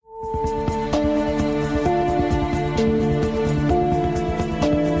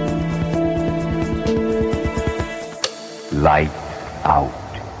Light out,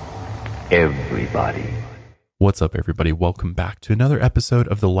 everybody. What's up, everybody? Welcome back to another episode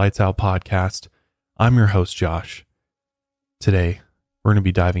of the Lights Out Podcast. I'm your host, Josh. Today, we're going to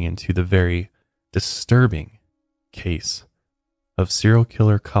be diving into the very disturbing case of serial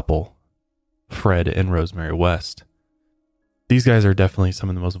killer couple Fred and Rosemary West. These guys are definitely some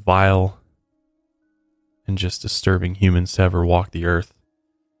of the most vile and just disturbing humans to ever walk the earth.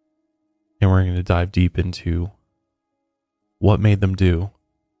 And we're going to dive deep into what made them do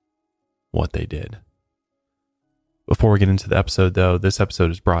what they did. Before we get into the episode, though, this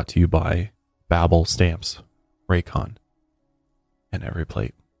episode is brought to you by Babbel Stamps, Raycon, and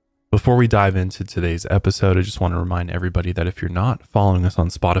EveryPlate. Before we dive into today's episode, I just want to remind everybody that if you're not following us on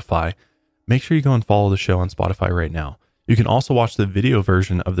Spotify, make sure you go and follow the show on Spotify right now. You can also watch the video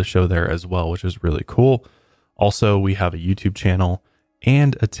version of the show there as well, which is really cool. Also, we have a YouTube channel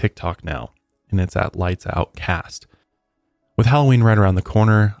and a TikTok now, and it's at Lights Out Cast. With Halloween right around the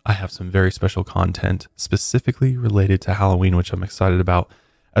corner, I have some very special content specifically related to Halloween, which I'm excited about,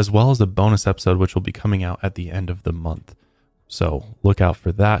 as well as a bonus episode, which will be coming out at the end of the month. So look out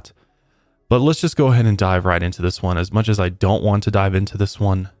for that. But let's just go ahead and dive right into this one. As much as I don't want to dive into this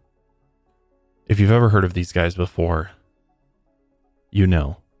one, if you've ever heard of these guys before, you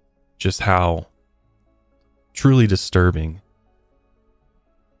know just how truly disturbing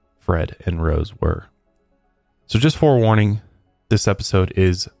Fred and Rose were. So just forewarning, this episode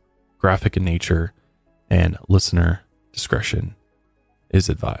is graphic in nature and listener discretion is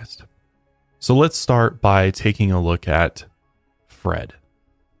advised. So let's start by taking a look at Fred.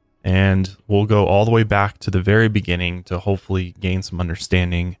 And we'll go all the way back to the very beginning to hopefully gain some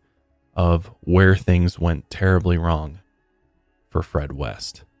understanding of where things went terribly wrong for Fred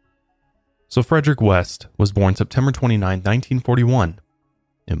West. So Frederick West was born September 29, 1941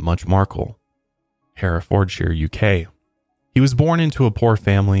 in Muchmarcle, Herefordshire, UK. He was born into a poor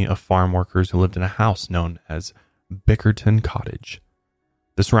family of farm workers who lived in a house known as Bickerton Cottage.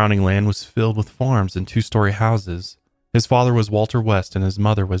 The surrounding land was filled with farms and two-story houses. His father was Walter West and his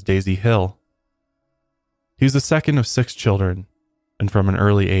mother was Daisy Hill. He was the second of 6 children, and from an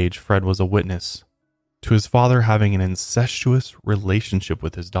early age, Fred was a witness to his father having an incestuous relationship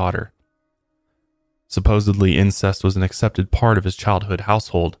with his daughter. Supposedly, incest was an accepted part of his childhood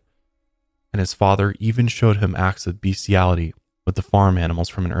household, and his father even showed him acts of bestiality with the farm animals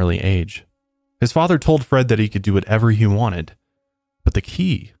from an early age. His father told Fred that he could do whatever he wanted, but the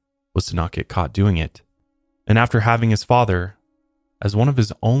key was to not get caught doing it. And after having his father as one of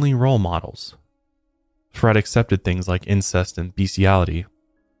his only role models, Fred accepted things like incest and bestiality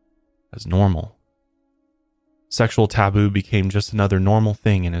as normal. Sexual taboo became just another normal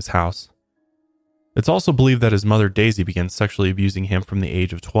thing in his house. It's also believed that his mother Daisy began sexually abusing him from the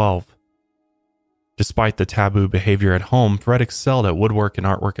age of 12. Despite the taboo behavior at home, Fred excelled at woodwork and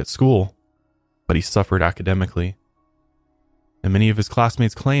artwork at school, but he suffered academically. And many of his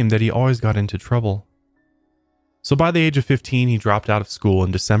classmates claimed that he always got into trouble. So by the age of 15, he dropped out of school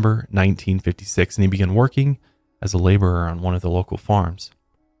in December 1956, and he began working as a laborer on one of the local farms.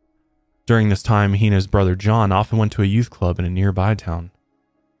 During this time, he and his brother John often went to a youth club in a nearby town.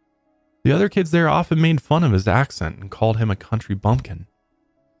 The other kids there often made fun of his accent and called him a country bumpkin.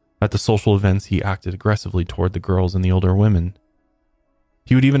 At the social events, he acted aggressively toward the girls and the older women.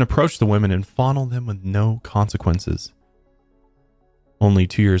 He would even approach the women and fondle them with no consequences. Only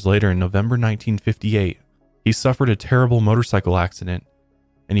 2 years later, in November 1958, he suffered a terrible motorcycle accident,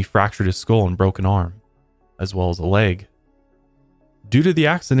 and he fractured his skull and broke an arm, as well as a leg. Due to the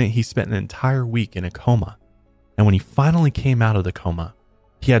accident, he spent an entire week in a coma, and when he finally came out of the coma,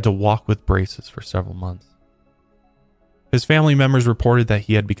 he had to walk with braces for several months. His family members reported that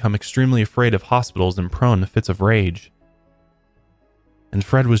he had become extremely afraid of hospitals and prone to fits of rage. And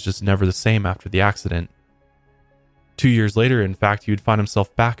Fred was just never the same after the accident. 2 years later, in fact, he would find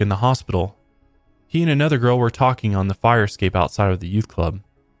himself back in the hospital. He and another girl were talking on the fire escape outside of the youth club.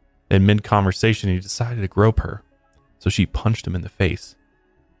 In mid-conversation, he decided to grope her, so she punched him in the face.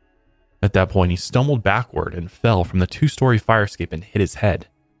 At that point, he stumbled backward and fell from the 2-story fire escape and hit his head.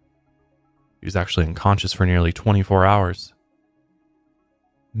 He was actually unconscious for nearly 24 hours.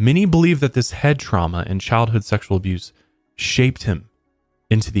 Many believe that this head trauma and childhood sexual abuse shaped him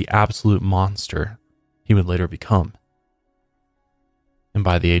into the absolute monster he would later become. And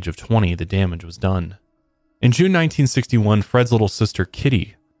by the age of 20, the damage was done. In June 1961, Fred's little sister,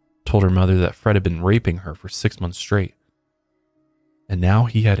 Kitty, told her mother that Fred had been raping her for 6 months straight. And now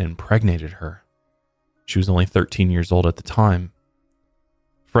he had impregnated her. She was only 13 years old at the time.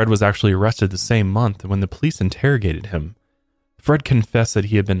 Fred was actually arrested the same month, and when the police interrogated him, Fred confessed that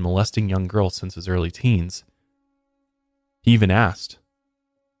he had been molesting young girls since his early teens. He even asked,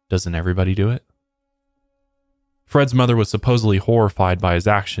 "Doesn't everybody do it?" Fred's mother was supposedly horrified by his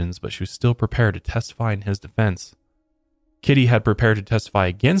actions, but she was still prepared to testify in his defense. Kitty had prepared to testify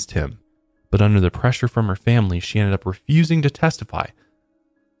against him, but under the pressure from her family, she ended up refusing to testify,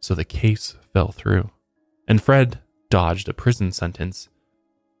 so the case fell through. And Fred dodged a prison sentence.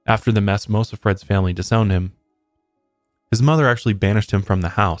 After the mess, most of Fred's family disowned him. His mother actually banished him from the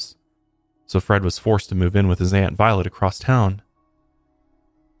house, so Fred was forced to move in with his Aunt Violet across town.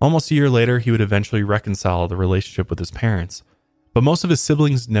 Almost a year later, he would eventually reconcile the relationship with his parents, but most of his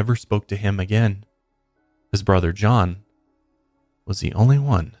siblings never spoke to him again. His brother John was the only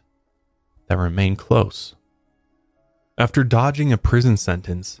one that remained close. After dodging a prison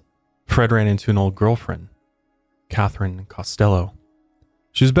sentence, Fred ran into an old girlfriend, Catherine Costello.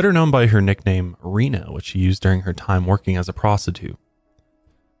 She was better known by her nickname Rena, which she used during her time working as a prostitute.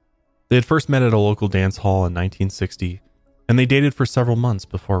 They had first met at a local dance hall in 1960, and they dated for several months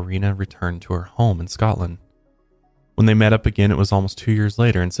before Rena returned to her home in Scotland. When they met up again, it was almost 2 years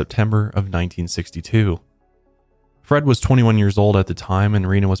later in September of 1962. Fred was 21 years old at the time, and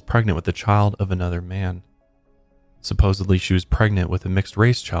Rena was pregnant with the child of another man. Supposedly, she was pregnant with a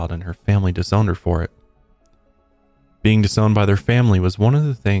mixed-race child, and her family disowned her for it. Being disowned by their family was one of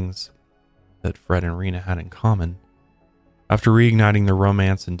the things that Fred and Rena had in common. After reigniting their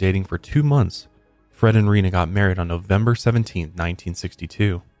romance and dating for 2 months, Fred and Rena got married on November 17,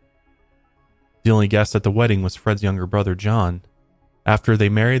 1962. The only guest at the wedding was Fred's younger brother, John. After they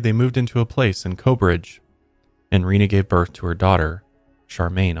married, they moved into a place in Cobridge, and Rena gave birth to her daughter,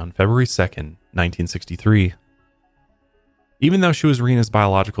 Charmaine, on February 2nd, 1963. Even though she was Rena's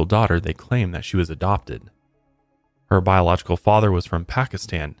biological daughter, they claimed that she was adopted. Her biological father was from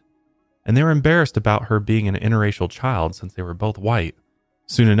Pakistan, and they were embarrassed about her being an interracial child since they were both white.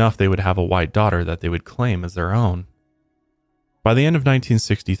 Soon enough, they would have a white daughter that they would claim as their own. By the end of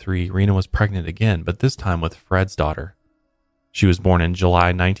 1963, Rena was pregnant again, but this time with Fred's daughter. She was born in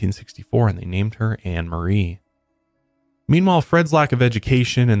July 1964, and they named her Anne Marie. Meanwhile, Fred's lack of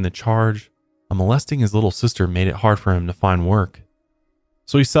education and the charge of molesting his little sister made it hard for him to find work.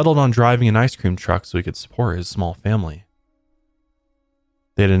 So he settled on driving an ice cream truck so he could support his small family.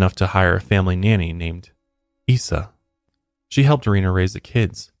 They had enough to hire a family nanny named Isa. She helped Rena raise the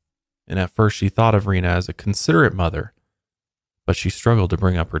kids, and at first she thought of Rena as a considerate mother, but she struggled to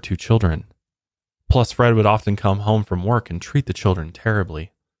bring up her 2 children. Plus, Fred would often come home from work and treat the children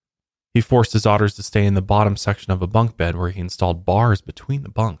terribly. He forced his daughters to stay in the bottom section of a bunk bed where he installed bars between the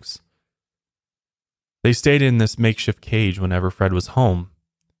bunks. They stayed in this makeshift cage whenever Fred was home,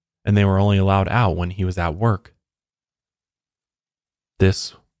 and they were only allowed out when he was at work.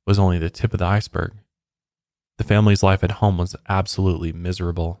 This was only the tip of the iceberg. The family's life at home was absolutely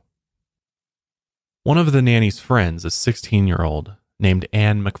miserable. One of the nanny's friends, a 16-year-old named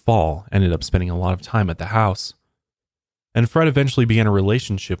Anne McFall, ended up spending a lot of time at the house, and Fred eventually began a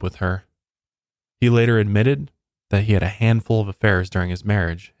relationship with her. He later admitted that he had a handful of affairs during his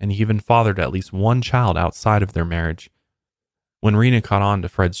marriage, and he even fathered at least one child outside of their marriage. When Rena caught on to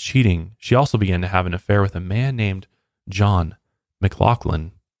Fred's cheating, she also began to have an affair with a man named John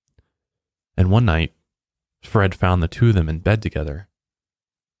McLaughlin. And one night, Fred found the 2 of them in bed together.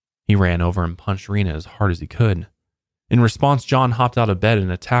 He ran over and punched Rena as hard as he could. In response, John hopped out of bed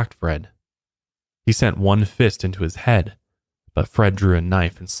and attacked Fred. He sent one fist into his head, but Fred drew a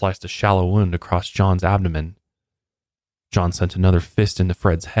knife and sliced a shallow wound across John's abdomen. John sent another fist into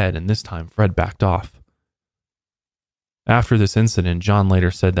Fred's head, and this time Fred backed off. After this incident, John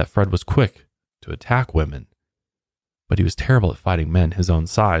later said that Fred was quick to attack women, but he was terrible at fighting men his own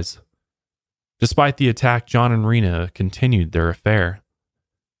size. Despite the attack, John and Rena continued their affair.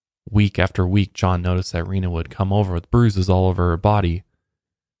 Week after week, John noticed that Rena would come over with bruises all over her body,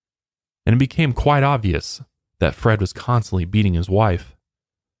 and it became quite obvious that Fred was constantly beating his wife.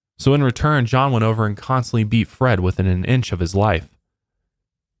 So in return, John went over and constantly beat Fred within an inch of his life.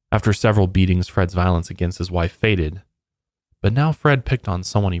 After several beatings, Fred's violence against his wife faded, but now Fred picked on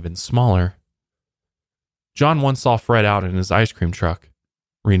someone even smaller. John once saw Fred out in his ice cream truck.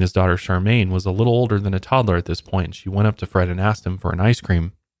 Rena's daughter Charmaine was a little older than a toddler at this point, and she went up to Fred and asked him for an ice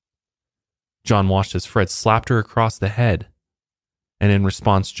cream. John watched as Fred slapped her across the head, and in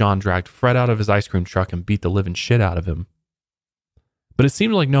response, John dragged Fred out of his ice cream truck and beat the living shit out of him. But it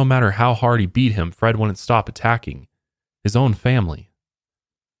seemed like no matter how hard he beat him, Fred wouldn't stop attacking his own family.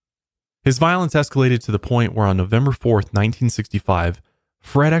 His violence escalated to the point where on November 4th, 1965,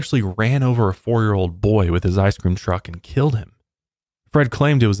 Fred actually ran over a 4-year-old boy with his ice cream truck and killed him. Fred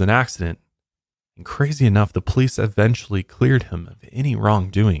claimed it was an accident, and crazy enough, the police eventually cleared him of any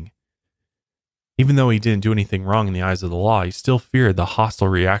wrongdoing. Even though he didn't do anything wrong in the eyes of the law, he still feared the hostile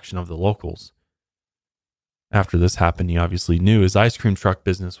reaction of the locals. After this happened, he obviously knew his ice cream truck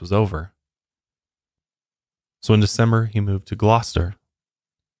business was over. So in December, he moved to Gloucester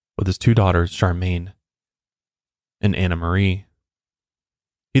with his 2 daughters, Charmaine and Anna Marie.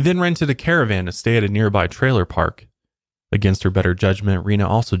 He then rented a caravan to stay at a nearby trailer park. Against her better judgment, Rena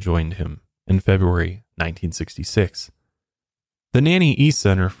also joined him in February 1966. The nanny Issa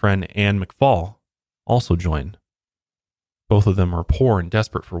and her friend Anne McFall also joined. Both of them were poor and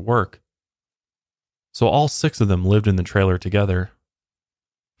desperate for work, so all 6 of them lived in the trailer together.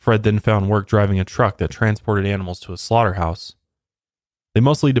 Fred then found work driving a truck that transported animals to a slaughterhouse. They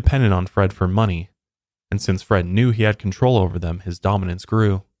mostly depended on Fred for money, and since Fred knew he had control over them, his dominance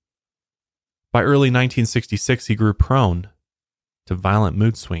grew. By early 1966, he grew prone to violent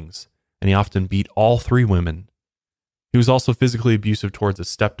mood swings, and he often beat all 3 women. He was also physically abusive towards his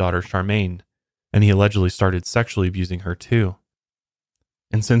stepdaughter, Charmaine, and he allegedly started sexually abusing her too.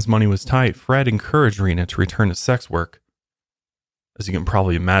 And since money was tight, Fred encouraged Rena to return to sex work. As you can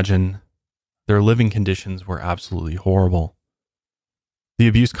probably imagine, their living conditions were absolutely horrible. The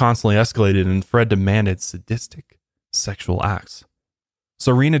abuse constantly escalated, and Fred demanded sadistic sexual acts.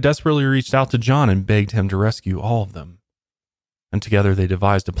 So Rena desperately reached out to John and begged him to rescue all of them. And together they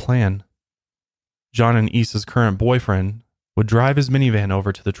devised a plan. John and Issa's current boyfriend would drive his minivan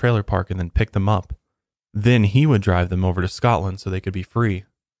over to the trailer park and then pick them up. Then he would drive them over to Scotland so they could be free.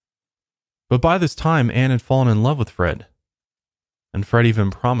 But by this time, Anne had fallen in love with Fred, and Fred even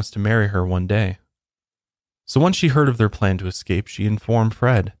promised to marry her one day. So once she heard of their plan to escape, she informed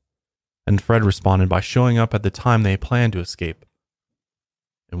Fred, and Fred responded by showing up at the time they planned to escape.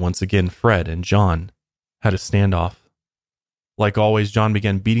 And once again, Fred and John had a standoff. Like always, John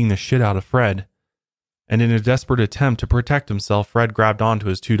began beating the shit out of Fred, and in a desperate attempt to protect himself, Fred grabbed onto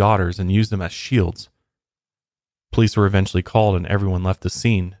his 2 daughters and used them as shields. Police were eventually called and everyone left the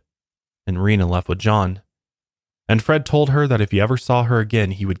scene, and Rena left with John. And Fred told her that if he ever saw her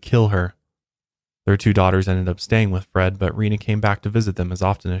again, he would kill her. Their 2 daughters ended up staying with Fred, but Rena came back to visit them as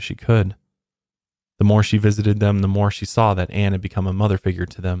often as she could. The more she visited them, the more she saw that Anne had become a mother figure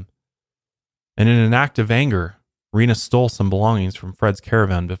to them. And in an act of anger, Rena stole some belongings from Fred's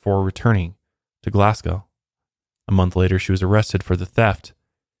caravan before returning to Glasgow. A month later, she was arrested for the theft,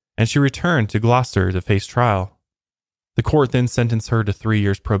 and she returned to Gloucester to face trial. The court then sentenced her to 3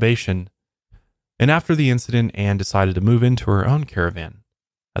 years probation, and after the incident, Anne decided to move into her own caravan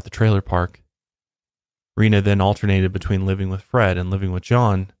at the trailer park. Rena then alternated between living with Fred and living with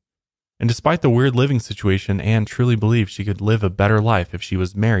John, and despite the weird living situation, Anne truly believed she could live a better life if she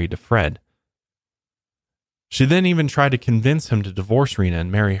was married to Fred. She then even tried to convince him to divorce Rena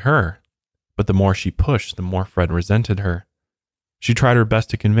and marry her, but the more she pushed, the more Fred resented her. She tried her best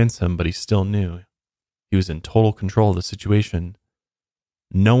to convince him, but he still knew he was in total control of the situation.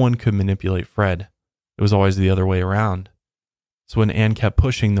 No one could manipulate Fred. It was always the other way around. So when Anne kept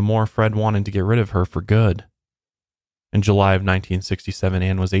pushing, the more Fred wanted to get rid of her for good. In July of 1967,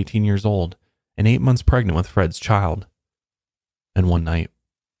 Anne was 18 years old and 8 months pregnant with Fred's child. And one night,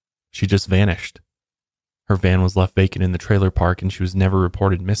 she just vanished. Her van was left vacant in the trailer park and she was never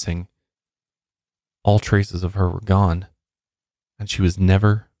reported missing. All traces of her were gone, and she was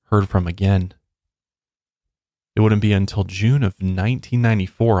never heard from again. It wouldn't be until June of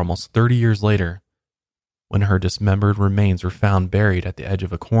 1994, almost 30 years later, when her dismembered remains were found buried at the edge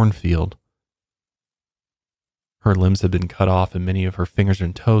of a cornfield. Her limbs had been cut off and many of her fingers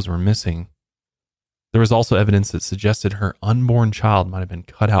and toes were missing. There was also evidence that suggested her unborn child might have been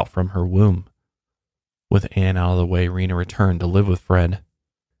cut out from her womb. With Anne out of the way, Rena returned to live with Fred,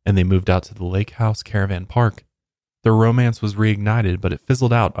 and they moved out to the Lake House Caravan Park. Their romance was reignited, but it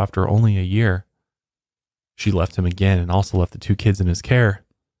fizzled out after only a year. She left him again and also left the 2 kids in his care.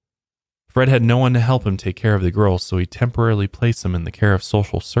 Fred had no one to help him take care of the girls, so he temporarily placed them in the care of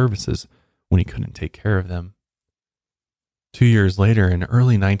social services when he couldn't take care of them. 2 years later, in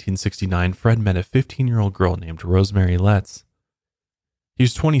early 1969, Fred met a 15-year-old girl named Rosemary Letts. He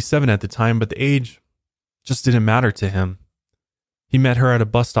was 27 at the time, but the age just didn't matter to him. He met her at a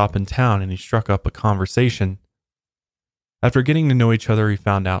bus stop in town and he struck up a conversation. After getting to know each other, he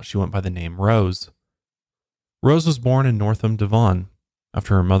found out she went by the name Rose. Rose was born in Northam, Devon,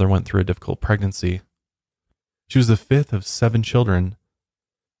 after her mother went through a difficult pregnancy. She was the 5th of 7 children,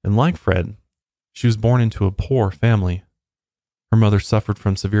 and like Fred, she was born into a poor family. Her mother suffered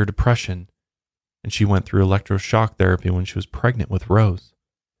from severe depression, and she went through electroshock therapy when she was pregnant with Rose.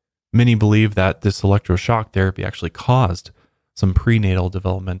 Many believe that this electroshock therapy actually caused some prenatal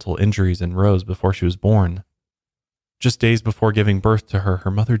developmental injuries in Rose before she was born. Just days before giving birth to her,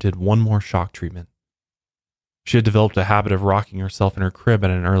 her mother did one more shock treatment. She had developed a habit of rocking herself in her crib at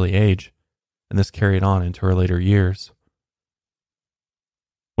an early age, and this carried on into her later years.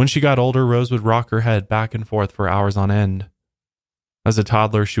 When she got older, Rose would rock her head back and forth for hours on end. As a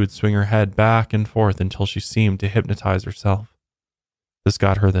toddler, she would swing her head back and forth until she seemed to hypnotize herself. This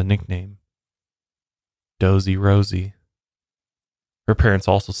got her the nickname, Dozy Rosie. Her parents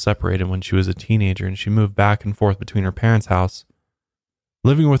also separated when she was a teenager, and she moved back and forth between her parents' house.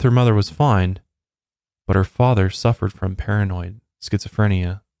 Living with her mother was fine, but her father suffered from paranoid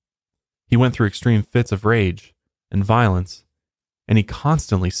schizophrenia. He went through extreme fits of rage and violence, and he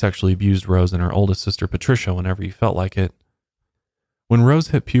constantly sexually abused Rose and her oldest sister Patricia whenever he felt like it. When Rose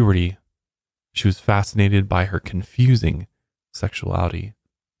hit puberty, she was fascinated by her confusing sexuality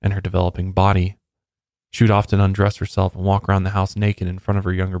and her developing body. She would often undress herself and walk around the house naked in front of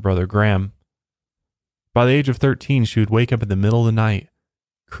her younger brother Graham. By the age of 13, she would wake up in the middle of the night,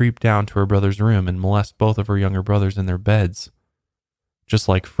 creep down to her brother's room, and molest both of her younger brothers in their beds. Just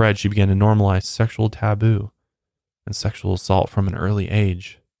like Fred, she began to normalize sexual taboo and sexual assault from an early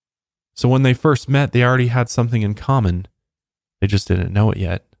age. So when they first met, they already had something in common. They just didn't know it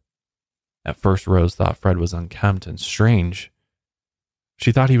yet. At first, Rose thought Fred was unkempt and strange.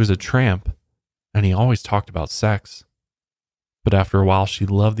 She thought he was a tramp, and he always talked about sex. But after a while, she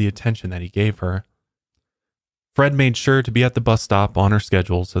loved the attention that he gave her. Fred made sure to be at the bus stop on her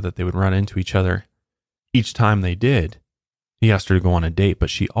schedule so that they would run into each other. Each time they did, he asked her to go on a date, but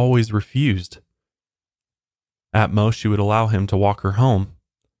she always refused. At most, she would allow him to walk her home.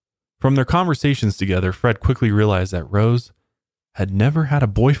 From their conversations together, Fred quickly realized that Rose had never had a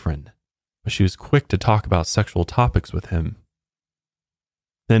boyfriend, but she was quick to talk about sexual topics with him.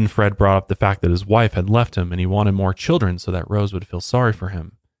 Then Fred brought up the fact that his wife had left him and he wanted more children so that Rose would feel sorry for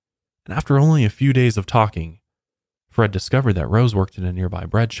him. And after only a few days of talking, Fred discovered that Rose worked in a nearby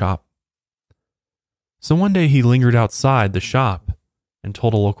bread shop. So one day he lingered outside the shop and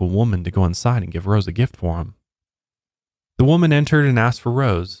told a local woman to go inside and give Rose a gift for him. The woman entered and asked for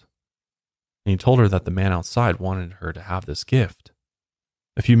Rose, and he told her that the man outside wanted her to have this gift.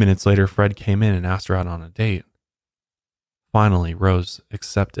 A few minutes later, Fred came in and asked her out on a date. Finally, Rose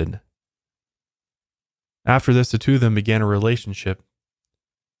accepted. After this, the two of them began a relationship,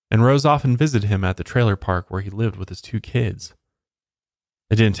 and Rose often visited him at the trailer park where he lived with his 2 kids.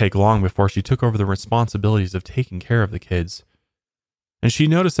 It didn't take long before she took over the responsibilities of taking care of the kids, and she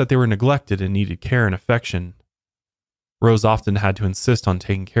noticed that they were neglected and needed care and affection. Rose often had to insist on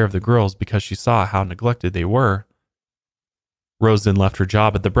taking care of the girls because she saw how neglected they were. Rose then left her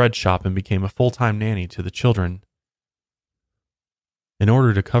job at the bread shop and became a full-time nanny to the children. In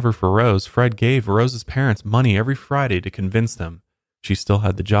order to cover for Rose, Fred gave Rose's parents money every Friday to convince them she still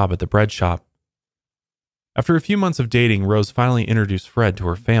had the job at the bread shop. After a few months of dating, Rose finally introduced Fred to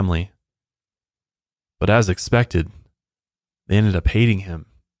her family. But as expected, they ended up hating him.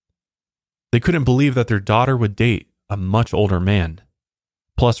 They couldn't believe that their daughter would date a much older man.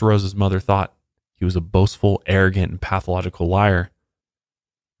 Plus, Rose's mother thought he was a boastful, arrogant, and pathological liar.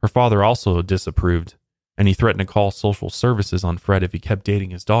 Her father also disapproved, and he threatened to call social services on Fred if he kept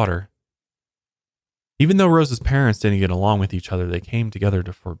dating his daughter. Even though Rose's parents didn't get along with each other, they came together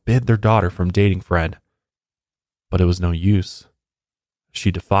to forbid their daughter from dating Fred. But it was no use.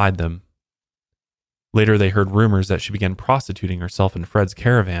 She defied them. Later, they heard rumors that she began prostituting herself in Fred's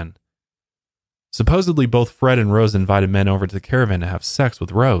caravan. Supposedly, both Fred and Rose invited men over to the caravan to have sex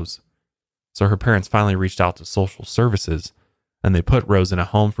with Rose. So her parents finally reached out to social services, and they put Rose in a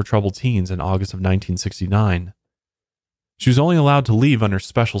home for troubled teens in August of 1969. She was only allowed to leave under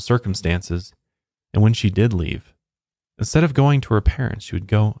special circumstances, and when she did leave, instead of going to her parents, she would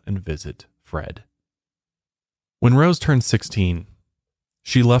go and visit Fred. When Rose turned 16,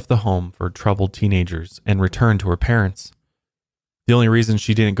 she left the home for troubled teenagers and returned to her parents. The only reason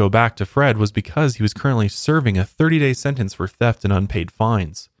she didn't go back to Fred was because he was currently serving a 30-day sentence for theft and unpaid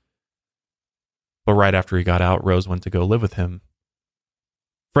fines. But right after he got out, Rose went to go live with him.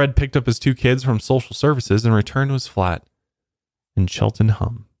 Fred picked up his 2 kids from social services and returned to his flat in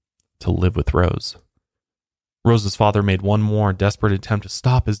Cheltenham to live with Rose. Rose's father made one more desperate attempt to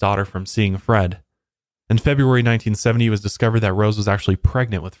stop his daughter from seeing Fred. In February 1970, it was discovered that Rose was actually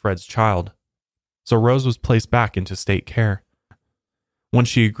pregnant with Fred's child. So Rose was placed back into state care. Once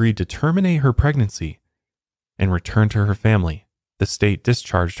she agreed to terminate her pregnancy and return to her family, the state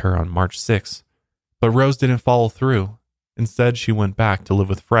discharged her on March 6. But Rose didn't follow through. Instead, she went back to live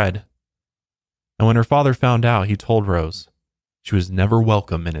with Fred. And when her father found out, he told Rose she was never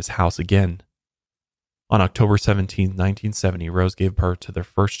welcome in his house again. On October 17, 1970, Rose gave birth to their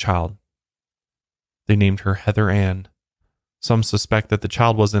first child. They named her Heather Ann. Some suspect that the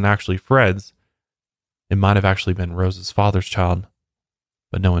child wasn't actually Fred's. It might have actually been Rose's father's child,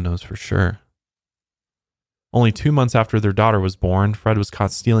 but no one knows for sure. Only 2 months after their daughter was born, Fred was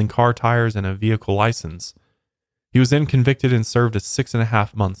caught stealing car tires and a vehicle license. He was then convicted and served a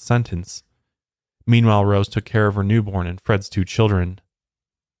 6.5-month sentence. Meanwhile, Rose took care of her newborn and Fred's 2 children.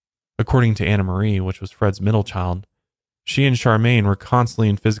 According to Anna Marie, which was Fred's middle child, she and Charmaine were constantly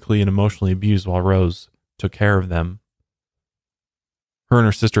and physically and emotionally abused while Rose took care of them. Her and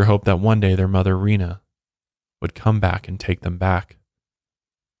her sister hoped that one day their mother, Rena, would come back and take them back.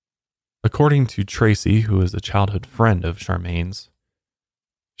 According to Tracy, who is a childhood friend of Charmaine's,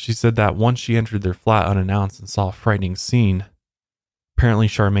 she said that once she entered their flat unannounced and saw a frightening scene. Apparently,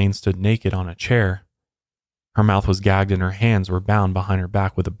 Charmaine stood naked on a chair. Her mouth was gagged and her hands were bound behind her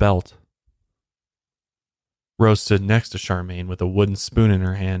back with a belt. Rose stood next to Charmaine with a wooden spoon in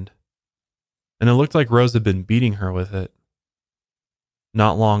her hand, and it looked like Rose had been beating her with it.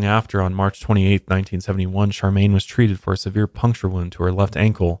 Not long after, on March 28, 1971, Charmaine was treated for a severe puncture wound to her left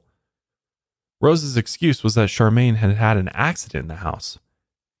ankle. Rose's excuse was that Charmaine had had an accident in the house,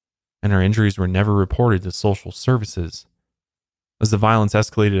 and her injuries were never reported to social services, as the violence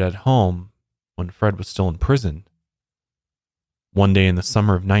escalated at home when Fred was still in prison. One day in the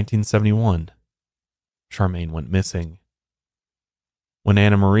summer of 1971, Charmaine went missing. When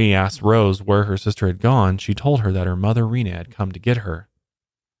Anna Marie asked Rose where her sister had gone, she told her that her mother Rena had come to get her.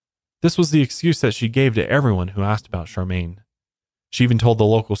 This was the excuse that she gave to everyone who asked about Charmaine. She even told the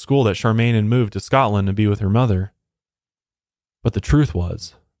local school that Charmaine had moved to Scotland to be with her mother. But the truth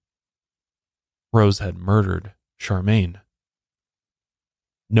was, Rose had murdered Charmaine.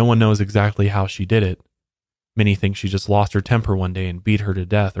 No one knows exactly how she did it. Many think she just lost her temper one day and beat her to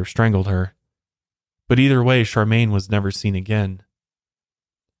death or strangled her. But either way, Charmaine was never seen again.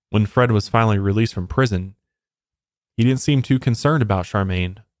 When Fred was finally released from prison, he didn't seem too concerned about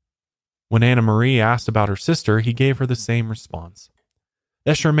Charmaine. When Anna Marie asked about her sister, he gave her the same response,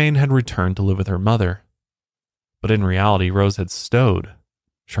 that Charmaine had returned to live with her mother. But in reality, Rose had stowed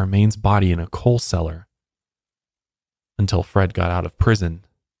Charmaine's body in a coal cellar until Fred got out of prison.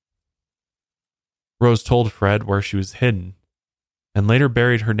 Rose told Fred where she was hidden, and later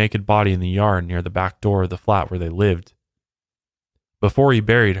buried her naked body in the yard near the back door of the flat where they lived. Before he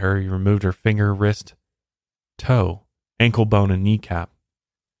buried her, he removed her finger, wrist, toe, ankle bone, and kneecap,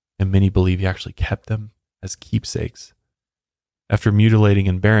 and many believe he actually kept them as keepsakes. After mutilating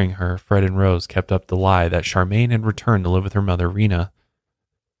and burying her, Fred and Rose kept up the lie that Charmaine had returned to live with her mother, Rena.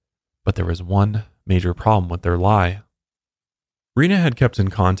 But there was one major problem with their lie. Rena had kept in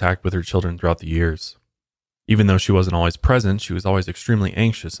contact with her children throughout the years. Even though she wasn't always present, she was always extremely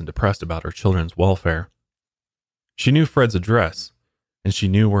anxious and depressed about her children's welfare. She knew Fred's address, and she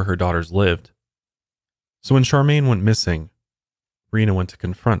knew where her daughters lived. So when Charmaine went missing, Rena went to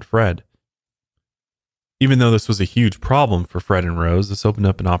confront Fred. Even though this was a huge problem for Fred and Rose, this opened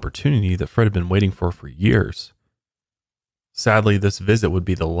up an opportunity that Fred had been waiting for years. Sadly, this visit would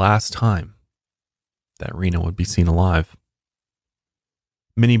be the last time that Rena would be seen alive.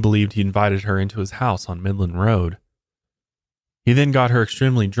 Many believed he invited her into his house on Midland Road. He then got her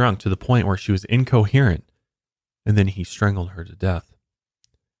extremely drunk to the point where she was incoherent, and then he strangled her to death.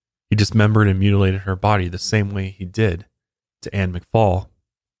 He dismembered and mutilated her body the same way he did to Anne McFall,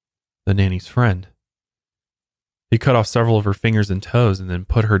 the nanny's friend. He cut off several of her fingers and toes and then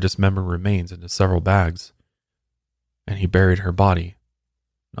put her dismembered remains into several bags. And he buried her body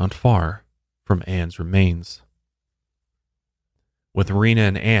not far from Anne's remains. With Rena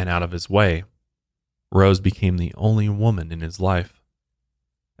and Anne out of his way, Rose became the only woman in his life.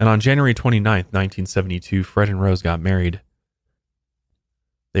 And on January 29, 1972, Fred and Rose got married.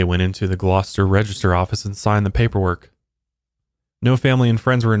 They went into the Gloucester Register office and signed the paperwork. No family and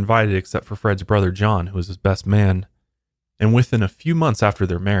friends were invited except for Fred's brother John, who was his best man. And within a few months after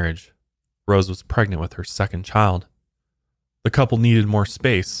their marriage, Rose was pregnant with her second child. The couple needed more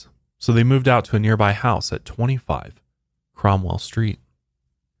space, so they moved out to a nearby house at 25 Cromwell Street.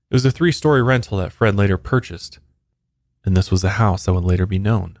 It was a 3-story rental that Fred later purchased, and this was the house that would later be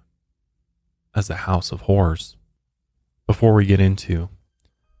known as the House of Horrors. Before we get into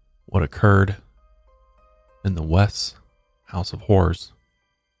what occurred in the Wes House of Horrors,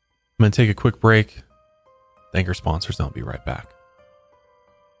 I'm going to take a quick break, thank our sponsors, and I'll be right back.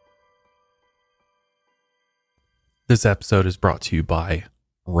 This episode is brought to you by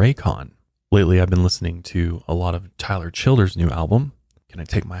Raycon. Lately, I've been listening to a lot of Tyler Childers' new album, Can I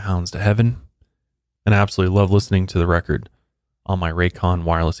Take My Hounds to Heaven? And I absolutely love listening to the record on my Raycon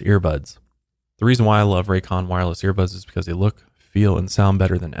wireless earbuds. The reason why I love Raycon wireless earbuds is because they look, feel, and sound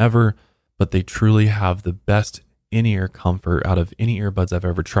better than ever, but they truly have the best in-ear comfort out of any earbuds I've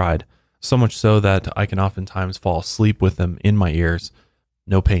ever tried. So much so that I can oftentimes fall asleep with them in my ears.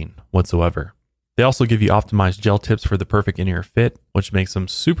 No pain whatsoever. They also give you optimized gel tips for the perfect in-ear fit, which makes them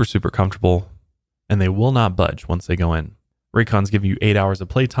super, super comfortable, and they will not budge once they go in. Raycons give you 8 hours of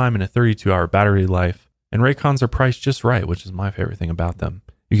playtime and a 32-hour battery life, and Raycons are priced just right, which is my favorite thing about them.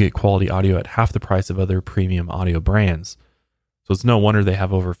 You get quality audio at half the price of other premium audio brands. So it's no wonder they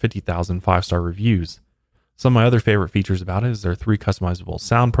have over 50,000 5-star reviews. Some of my other favorite features about it is there are 3 customizable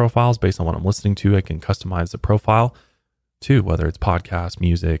sound profiles based on what I'm listening to. I can customize the profile to whether it's podcast,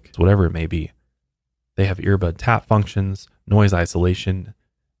 music, whatever it may be. They have earbud tap functions, noise isolation,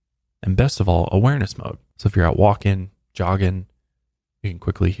 and best of all, awareness mode. So if you're out walking, jogging, you can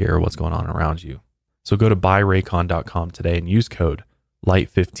quickly hear what's going on around you. So go to buyraycon.com today and use code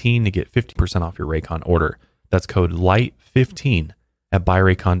LIGHT15 to get 50% off your Raycon order. That's code LIGHT15 at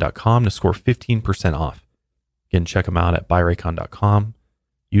buyraycon.com to score 15% off. Again, check them out at buyraycon.com.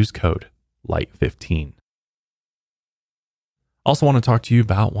 Use code LIGHT15. Also want to talk to you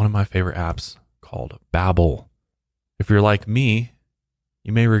about one of my favorite apps called Babbel. If you're like me,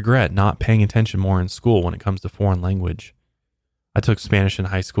 you may regret not paying attention more in school when it comes to foreign language. I took Spanish in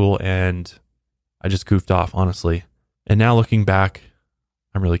high school and I just goofed off, honestly. And now looking back,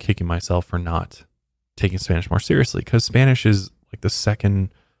 I'm really kicking myself for not taking Spanish more seriously, because Spanish is like the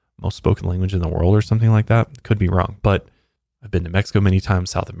second most spoken language in the world or something like that. Could be wrong, but I've been to Mexico many times,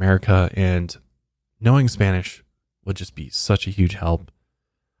 South America, and knowing Spanish would just be such a huge help.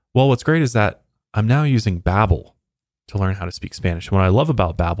 Well, what's great is that I'm now using Babbel to learn how to speak Spanish. And what I love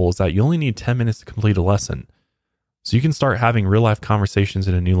about Babbel is that you only need 10 minutes to complete a lesson. So you can start having real-life conversations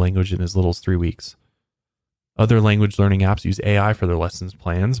in a new language in as little as 3 weeks. Other language learning apps use AI for their lessons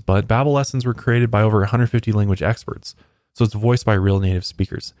plans, but Babbel lessons were created by over 150 language experts, so it's voiced by real native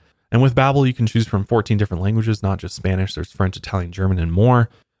speakers. And with Babbel, you can choose from 14 different languages, not just Spanish. There's French, Italian, German, and more.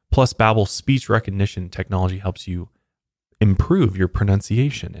 Plus, Babbel's speech recognition technology helps you improve your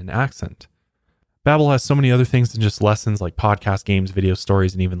pronunciation and accent. Babbel has so many other things than just lessons, like podcast, games, video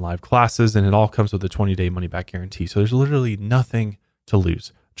stories, and even live classes, and it all comes with a 20-day money-back guarantee. So there's literally nothing to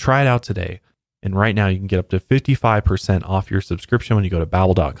lose. Try it out today. And right now you can get up to 55% off your subscription when you go to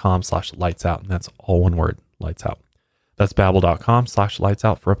babbel.com/lightsout. And that's all one word, lights out. That's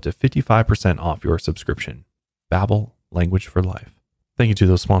babbel.com/lightsout for up to 55% off your subscription. Babbel, language for life. Thank you to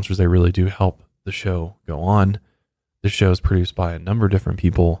those sponsors. They really do help the show go on. This show is produced by a number of different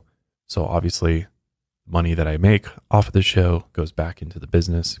people. So obviously money that I make off of the show goes back into the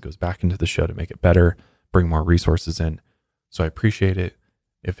business, goes back into the show to make it better, bring more resources in. So I appreciate it.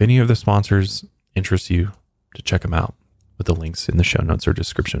 If any of the sponsors interest you, to check them out with the links in the show notes or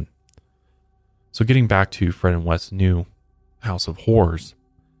description. So getting back to Fred and Wes's new house of horrors,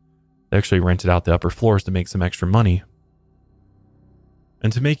 they actually rented out the upper floors to make some extra money.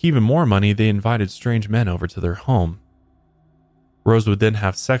 And to make even more money, they invited strange men over to their home. Rose would then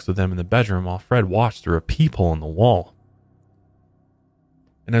have sex with them in the bedroom while Fred watched through a peephole in the wall.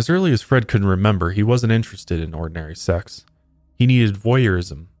 And as early as Fred could remember, he wasn't interested in ordinary sex. He needed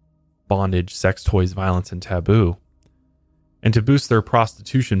voyeurism, bondage, sex toys, violence, and taboo. And to boost their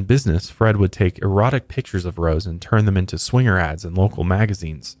prostitution business, Fred would take erotic pictures of Rose and turn them into swinger ads in local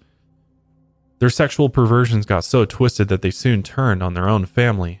magazines. Their sexual perversions got so twisted that they soon turned on their own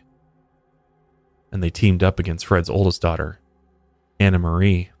family. And they teamed up against Fred's oldest daughter, Anna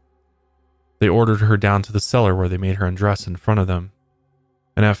Marie. They ordered her down to the cellar where they made her undress in front of them.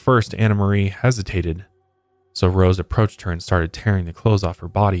 And at first, Anna Marie hesitated. So Rose approached her and started tearing the clothes off her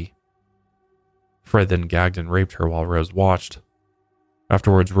body. Fred then gagged and raped her while Rose watched.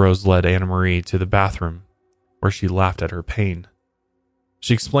 Afterwards, Rose led Anna Marie to the bathroom, where she laughed at her pain.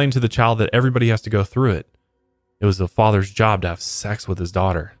 She explained to the child that everybody has to go through it. It was the father's job to have sex with his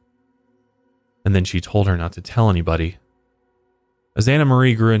daughter. And then she told her not to tell anybody. As Anna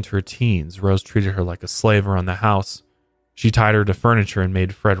Marie grew into her teens, Rose treated her like a slave around the house. She tied her to furniture and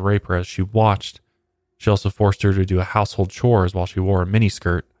made Fred rape her as she watched. She also forced her to do household chores while she wore a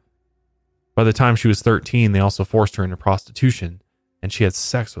miniskirt. By the time she was 13, they also forced her into prostitution, and she had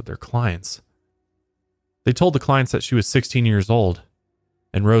sex with their clients. They told the clients that she was 16 years old,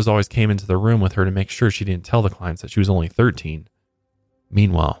 and Rose always came into the room with her to make sure she didn't tell the clients that she was only 13.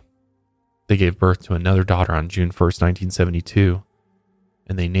 Meanwhile, they gave birth to another daughter on June 1st, 1972,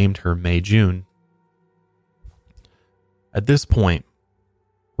 and they named her May June. At this point,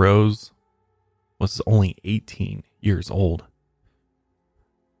 Rose was only 18 years old.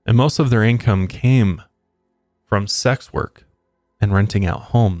 And most of their income came from sex work and renting out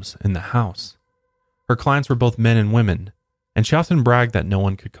homes in the house. Her clients were both men and women, and she often bragged that no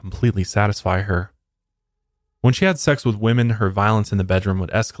one could completely satisfy her. When she had sex with women, her violence in the bedroom would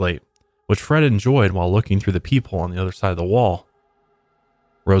escalate, which Fred enjoyed while looking through the peephole on the other side of the wall.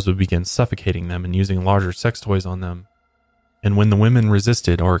 Rose would begin suffocating them and using larger sex toys on them. And when the women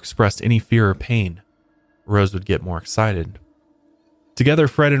resisted or expressed any fear or pain, Rose would get more excited. Together,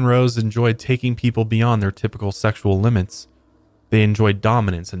 Fred and Rose enjoyed taking people beyond their typical sexual limits. They enjoyed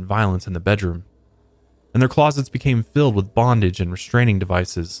dominance and violence in the bedroom, and their closets became filled with bondage and restraining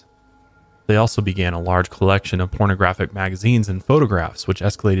devices. They also began a large collection of pornographic magazines and photographs, which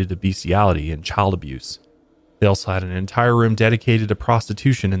escalated to bestiality and child abuse. They also had an entire room dedicated to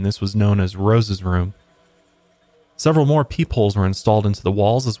prostitution, and this was known as Rose's Room. Several more peepholes were installed into the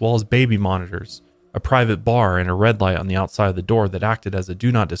walls, as well as baby monitors, a private bar, and a red light on the outside of the door that acted as a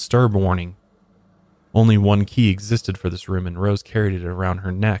do not disturb warning. Only one key existed for this room, and Rose carried it around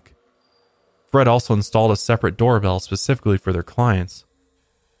her neck. Fred also installed a separate doorbell specifically for their clients.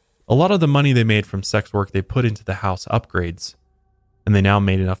 A lot of the money they made from sex work they put into the house upgrades, and they now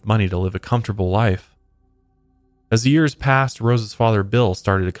made enough money to live a comfortable life. As the years passed, Rose's father, Bill,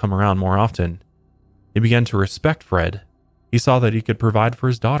 started to come around more often. He began to respect Fred. He saw that he could provide for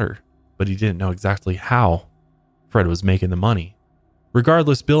his daughter, but he didn't know exactly how. Fred was making the money.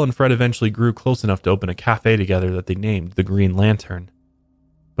 Regardless, Bill and Fred eventually grew close enough to open a cafe together that they named the Green Lantern.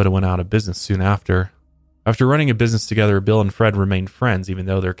 But it went out of business soon after. After running a business together, Bill and Fred remained friends even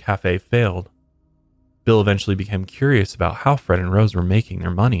though their cafe failed. Bill eventually became curious about how Fred and Rose were making their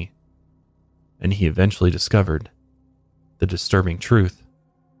money, and he eventually discovered the disturbing truth.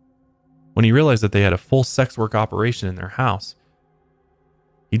 When he realized that they had a full sex work operation in their house,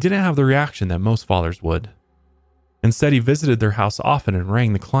 he didn't have the reaction that most fathers would. Instead, he visited their house often and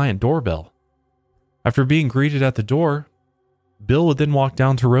rang the client doorbell. After being greeted at the door, Bill would then walk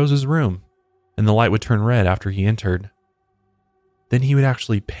down to Rose's room, and the light would turn red after he entered. Then he would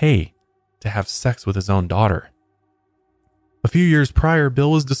actually pay to have sex with his own daughter. A few years prior, Bill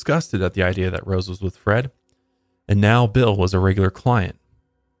was disgusted at the idea that Rose was with Fred, and now Bill was a regular client,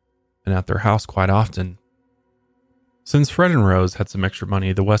 and at their house quite often. Since Fred and Rose had some extra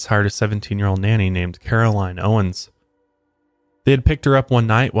money, the Wests hired a 17-year-old nanny named Caroline Owens. They had picked her up one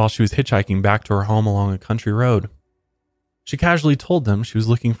night while she was hitchhiking back to her home along a country road. She casually told them she was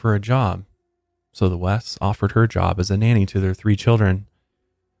looking for a job, so the Wests offered her a job as a nanny to their 3 children.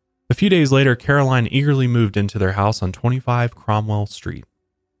 A few days later, Caroline eagerly moved into their house on 25 Cromwell Street.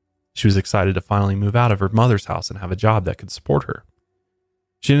 She was excited to finally move out of her mother's house and have a job that could support her.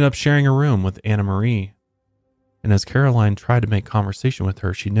 She ended up sharing a room with Anna Marie, and as Caroline tried to make conversation with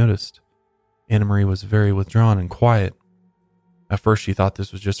her, she noticed Anna Marie was very withdrawn and quiet. At first, she thought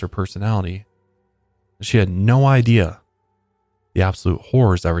this was just her personality. She had no idea the absolute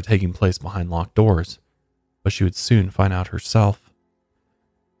horrors that were taking place behind locked doors, but she would soon find out herself.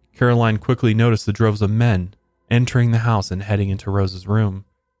 Caroline quickly noticed the droves of men entering the house and heading into Rose's room.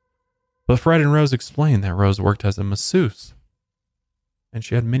 But Fred and Rose explained that Rose worked as a masseuse, and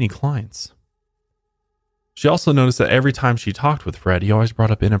she had many clients. She also noticed that every time she talked with Fred, he always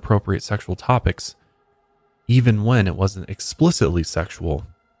brought up inappropriate sexual topics. Even when it wasn't explicitly sexual,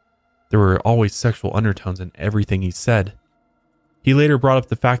 there were always sexual undertones in everything he said. He later brought up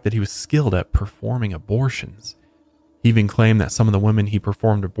the fact that he was skilled at performing abortions. He even claimed that some of the women he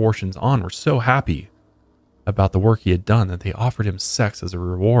performed abortions on were so happy about the work he had done that they offered him sex as a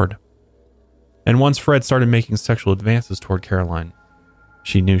reward. And once Fred started making sexual advances toward Caroline,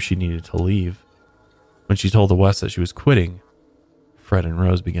 she knew she needed to leave. When she told the Wests that she was quitting, Fred and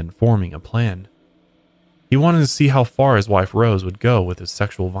Rose began forming a plan. He wanted to see how far his wife Rose would go with his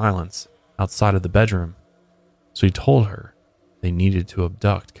sexual violence outside of the bedroom, so he told her they needed to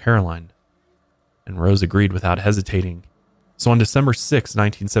abduct Caroline, and Rose agreed without hesitating. So on December 6,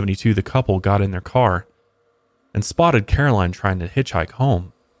 1972, the couple got in their car and spotted Caroline trying to hitchhike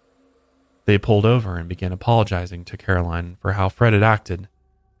home. They pulled over and began apologizing to Caroline for how Fred had acted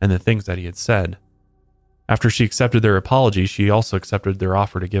and the things that he had said. After she accepted their apology, she also accepted their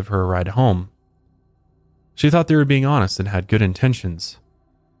offer to give her a ride home. She thought they were being honest and had good intentions,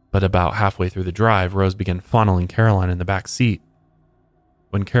 but about halfway through the drive, Rose began fondling Caroline in the back seat.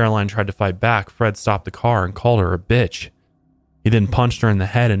 When Caroline tried to fight back, Fred stopped the car and called her a bitch. He then punched her in the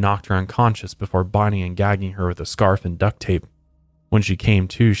head and knocked her unconscious before binding and gagging her with a scarf and duct tape. When she came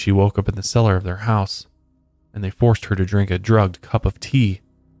to, she woke up in the cellar of their house, and they forced her to drink a drugged cup of tea.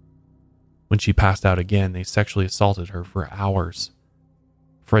 When she passed out again, they sexually assaulted her for hours.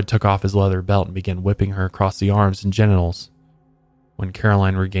 Fred took off his leather belt and began whipping her across the arms and genitals. When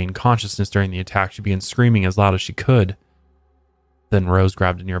Caroline regained consciousness during the attack, she began screaming as loud as she could. Then Rose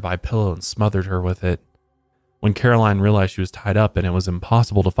grabbed a nearby pillow and smothered her with it. When Caroline realized she was tied up and it was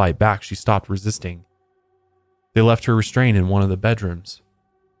impossible to fight back, she stopped resisting. They left her restrained in one of the bedrooms,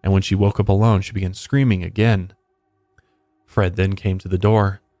 and when she woke up alone, she began screaming again. Fred then came to the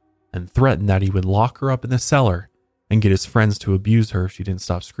door and threatened that he would lock her up in the cellar and get his friends to abuse her if she didn't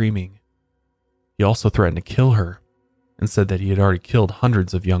stop screaming. He also threatened to kill her and said that he had already killed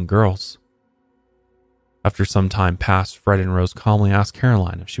hundreds of young girls. After some time passed, Fred and Rose calmly asked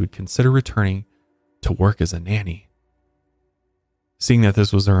Caroline if she would consider returning to work as a nanny. Seeing that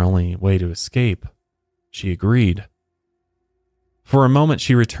this was her only way to escape, she agreed. For a moment,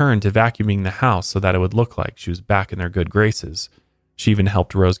 she returned to vacuuming the house so that it would look like she was back in their good graces. She even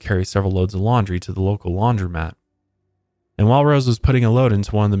helped Rose carry several loads of laundry to the local laundromat. And while Rose was putting a load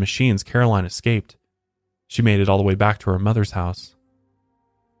into one of the machines, Caroline escaped. She made it all the way back to her mother's house.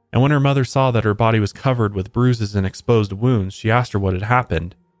 And when her mother saw that her body was covered with bruises and exposed wounds, she asked her what had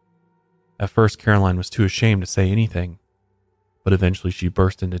happened. At first, Caroline was too ashamed to say anything, but eventually she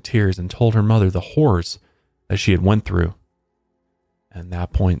burst into tears and told her mother the horrors that she had went through. At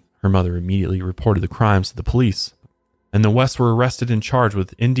that point, her mother immediately reported the crimes to the police, and the Wests were arrested and charged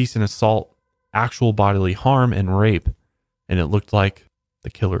with indecent assault, actual bodily harm, and rape, and it looked like the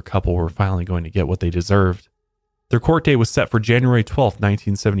killer couple were finally going to get what they deserved. Their court date was set for January 12,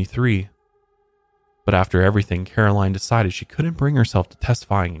 1973. But after everything, Caroline decided she couldn't bring herself to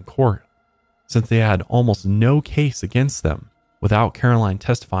testifying in court, since they had almost no case against them. Without Caroline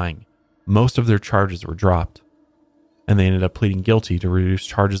testifying, most of their charges were dropped, and they ended up pleading guilty to reduce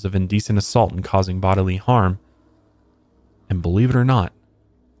charges of indecent assault and causing bodily harm. And believe it or not,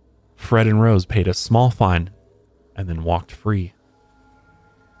 Fred and Rose paid a small fine and then walked free.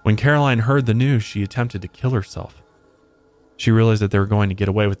 When Caroline heard the news, she attempted to kill herself. She realized that they were going to get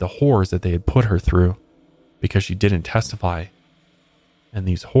away with the horrors that they had put her through because she didn't testify. And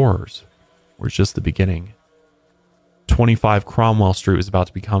these horrors were just the beginning. 25 Cromwell Street was about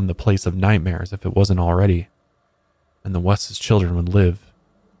to become the place of nightmares if it wasn't already. And the West's children would live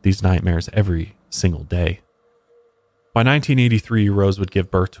these nightmares every single day. By 1983, Rose would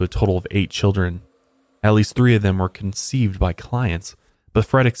give birth to a total of 8 children. At least 3 of them were conceived by clients, but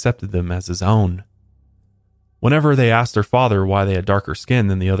Fred accepted them as his own. Whenever they asked their father why they had darker skin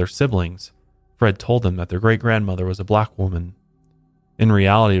than the other siblings, Fred told them that their great-grandmother was a black woman. In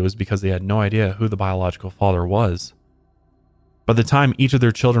reality, it was because they had no idea who the biological father was. By the time each of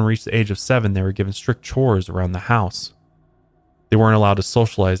their children reached the age of 7, they were given strict chores around the house. They weren't allowed to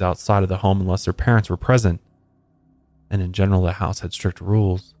socialize outside of the home unless their parents were present, and in general, the house had strict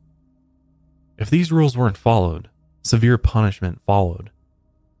rules. If these rules weren't followed, severe punishment followed.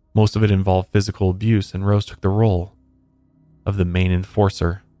 Most of it involved physical abuse, and Rose took the role of the main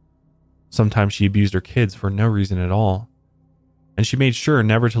enforcer. Sometimes she abused her kids for no reason at all, and she made sure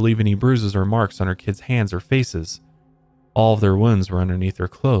never to leave any bruises or marks on her kids' hands or faces. All of their wounds were underneath their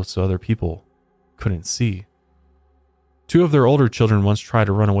clothes so other people couldn't see. 2 of their older children once tried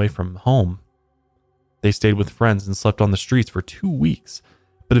to run away from home. They stayed with friends and slept on the streets for 2 weeks,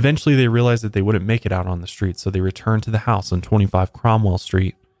 but eventually they realized that they wouldn't make it out on the streets, so they returned to the house on 25 Cromwell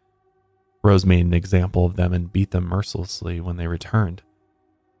Street. Rose made an example of them and beat them mercilessly when they returned.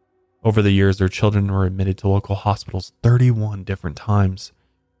 Over the years, their children were admitted to local hospitals 31 different times.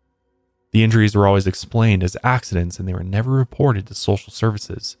 The injuries were always explained as accidents, and they were never reported to social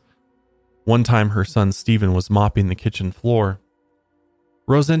services. One time, her son Stephen was mopping the kitchen floor.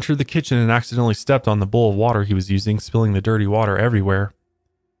 Rose entered the kitchen and accidentally stepped on the bowl of water he was using, spilling the dirty water everywhere.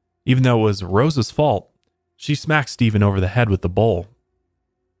 Even though it was Rose's fault, she smacked Stephen over the head with the bowl.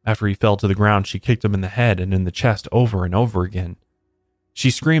 After he fell to the ground, she kicked him in the head and in the chest over and over again.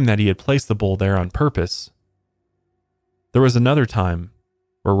 She screamed that he had placed the bowl there on purpose. There was another time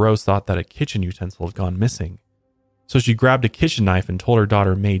where Rose thought that a kitchen utensil had gone missing, so she grabbed a kitchen knife and told her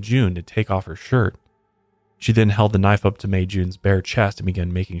daughter May June to take off her shirt. She then held the knife up to May June's bare chest and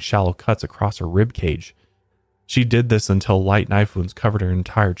began making shallow cuts across her rib cage. She did this until light knife wounds covered her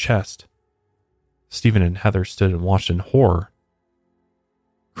entire chest. Stephen and Heather stood and watched in horror,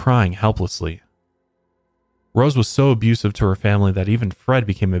 crying helplessly. Rose was so abusive to her family that even Fred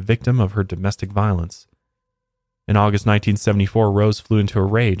became a victim of her domestic violence. In August 1974, Rose flew into a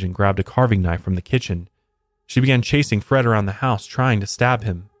rage and grabbed a carving knife from the kitchen. She began chasing Fred around the house, trying to stab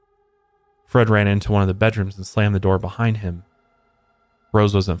him. Fred ran into one of the bedrooms and slammed the door behind him.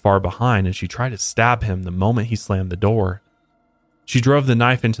 Rose wasn't far behind, and she tried to stab him the moment he slammed the door. She drove the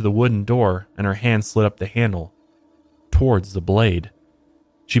knife into the wooden door, and her hand slid up the handle towards the blade.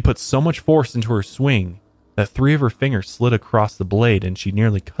 She put so much force into her swing that 3 of her fingers slid across the blade, and she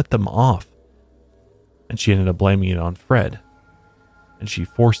nearly cut them off. And she ended up blaming it on Fred, and she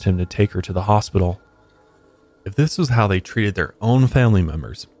forced him to take her to the hospital. If this was how they treated their own family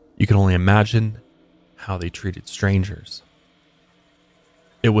members, you can only imagine how they treated strangers.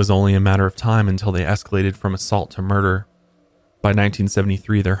 It was only a matter of time until they escalated from assault to murder. By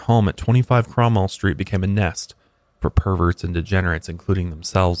 1973, their home at 25 Cromwell Street became a nest for perverts and degenerates, including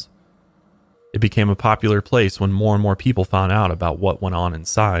themselves. It became a popular place when more and more people found out about what went on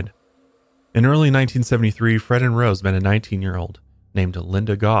inside. In early 1973, Fred and Rose met a 19-year-old named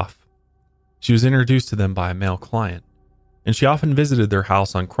Linda Goff. She was introduced to them by a male client, and she often visited their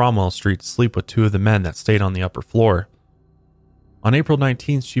house on Cromwell Street to sleep with two of the men that stayed on the upper floor. On April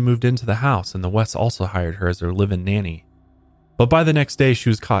 19th, she moved into the house, and the Wests also hired her as their live-in nanny. But by the next day, she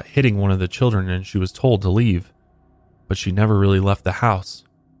was caught hitting one of the children, and she was told to leave. But she never really left the house.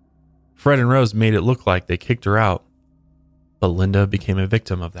 Fred and Rose made it look like they kicked her out, but Linda became a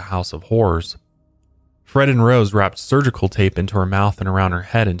victim of the House of Horrors. Fred and Rose wrapped surgical tape into her mouth and around her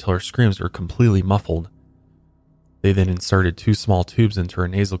head until her screams were completely muffled. They then inserted 2 small tubes into her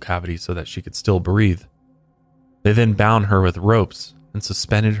nasal cavity so that she could still breathe. They then bound her with ropes and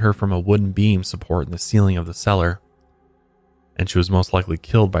suspended her from a wooden beam support in the ceiling of the cellar. And she was most likely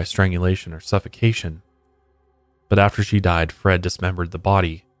killed by strangulation or suffocation. But after she died, Fred dismembered the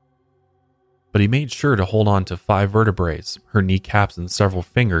body. But he made sure to hold on to 5 vertebrae, her kneecaps and several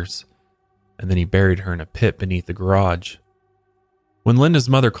fingers, and then he buried her in a pit beneath the garage. When Linda's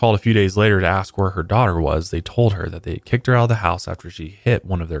mother called a few days later to ask where her daughter was, they told her that they had kicked her out of the house after she hit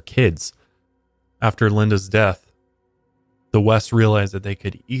one of their kids. After Linda's death, the Wests realized that they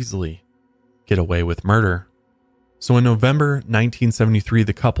could easily get away with murder. So in November 1973,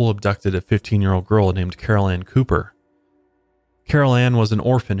 the couple abducted a 15-year-old girl named Carol Ann Cooper. Carol Ann was an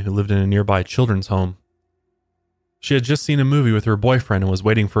orphan who lived in a nearby children's home. She had just seen a movie with her boyfriend and was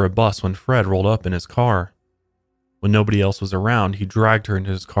waiting for a bus when Fred rolled up in his car. When nobody else was around, he dragged her into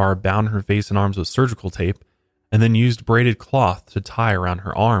his car, bound her face and arms with surgical tape, and then used braided cloth to tie around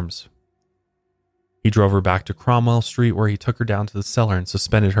her arms. He drove her back to Cromwell Street, where he took her down to the cellar and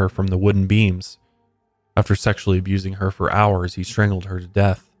suspended her from the wooden beams. After sexually abusing her for hours, he strangled her to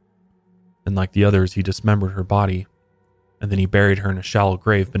death. And like the others, he dismembered her body, and then he buried her in a shallow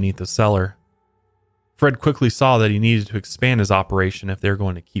grave beneath the cellar. Fred quickly saw that he needed to expand his operation if they were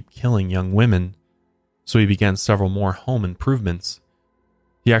going to keep killing young women, so he began several more home improvements.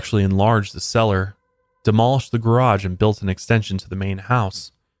 He actually enlarged the cellar, demolished the garage, and built an extension to the main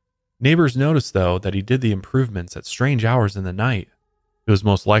house. Neighbors noticed, though, that he did the improvements at strange hours in the night. It was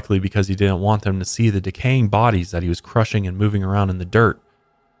most likely because he didn't want them to see the decaying bodies that he was crushing and moving around in the dirt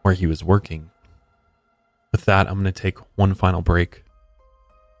where he was working. With that, I'm going to take one final break,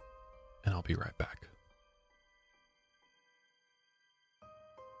 and I'll be right back.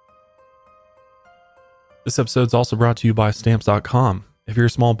 This episode is also brought to you by Stamps.com. If you're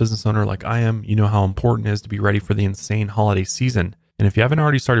a small business owner like I am, you know how important it is to be ready for the insane holiday season. And if you haven't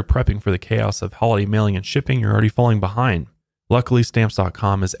already started prepping for the chaos of holiday mailing and shipping, you're already falling behind. Luckily,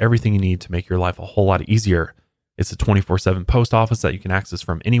 Stamps.com is everything you need to make your life a whole lot easier. It's a 24/7 post office that you can access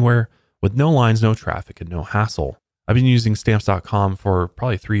from anywhere with no lines, no traffic, and no hassle. I've been using Stamps.com for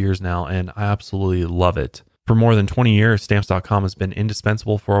probably 3 years now, and I absolutely love it. For more than 20 years, Stamps.com has been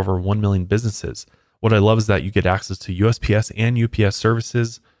indispensable for over 1 million businesses. What I love is that you get access to USPS and UPS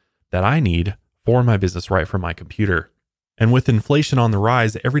services that I need for my business right from my computer. And with inflation on the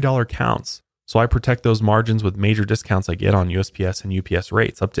rise, every dollar counts. So I protect those margins with major discounts I get on USPS and UPS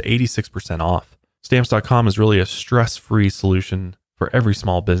rates, up to 86% off. Stamps.com is really a stress-free solution for every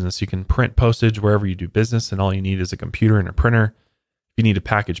small business. You can print postage wherever you do business, and all you need is a computer and a printer. If you need a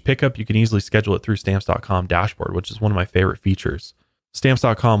package pickup, you can easily schedule it through Stamps.com dashboard, which is one of my favorite features.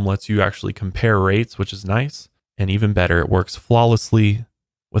 Stamps.com lets you actually compare rates, which is nice. And even better, it works flawlessly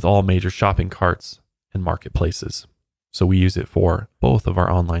with all major shopping carts and marketplaces. So we use it for both of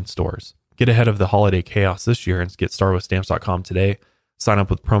our online stores. Get ahead of the holiday chaos this year and get started with Stamps.com today. Sign up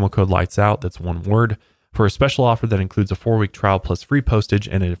with promo code LIGHTSOUT, that's one word, for a special offer that includes a 4-week trial plus free postage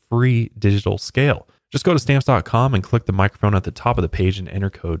and a free digital scale. Just go to Stamps.com and click the microphone at the top of the page and enter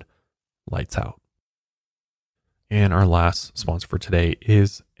code LIGHTSOUT. And our last sponsor for today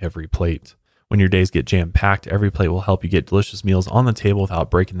is EveryPlate. When your days get jam-packed, EveryPlate will help you get delicious meals on the table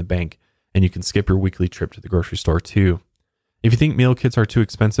without breaking the bank, and you can skip your weekly trip to the grocery store too. If you think meal kits are too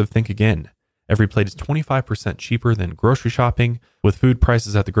expensive, think again. EveryPlate is 25% cheaper than grocery shopping. With food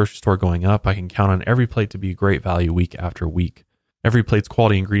prices at the grocery store going up, I can count on EveryPlate to be a great value week after week. EveryPlate's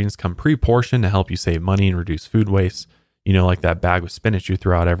quality ingredients come pre-portioned to help you save money and reduce food waste. You know, like that bag of spinach you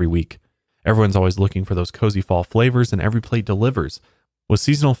throw out every week. Everyone's always looking for those cozy fall flavors, and EveryPlate delivers. With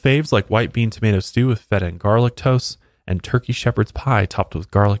seasonal faves like white bean tomato stew with feta and garlic toast, and turkey shepherd's pie topped with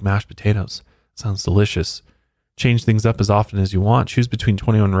garlic mashed potatoes. Sounds delicious. Change things up as often as you want. Choose between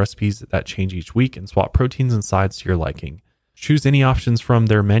 21 recipes that change each week and swap proteins and sides to your liking. Choose any options from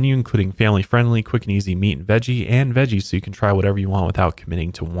their menu, including family-friendly, quick and easy meat and veggie, so you can try whatever you want without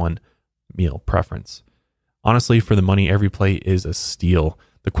committing to one meal preference. Honestly, for the money, every plate is a steal.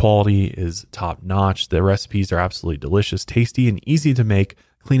 The quality is top-notch. The recipes are absolutely delicious, tasty, and easy to make.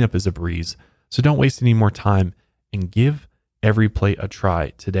 Cleanup is a breeze. So don't waste any more time and give Every Plate a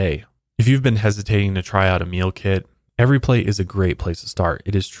try today. If you've been hesitating to try out a meal kit, Every Plate is a great place to start.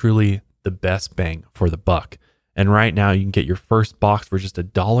 It is truly the best bang for the buck. And right now, you can get your first box for just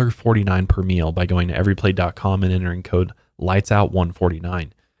 $1.49 per meal by going to everyplate.com and entering code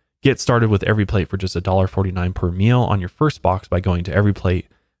LIGHTSOUT149. Get started with Every Plate for just $1.49 per meal on your first box by going to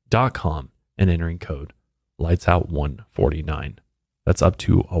everyplate.com and entering code LIGHTSOUT149. That's up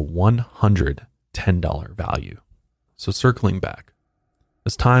to a $110 value. So circling back,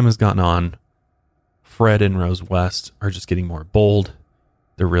 as time has gotten on, Fred and Rose West are just getting more bold.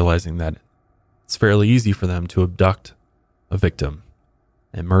 They're realizing that it's fairly easy for them to abduct a victim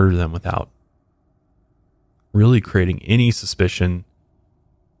and murder them without really creating any suspicion,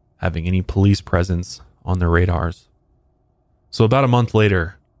 having any police presence on their radars. So about a month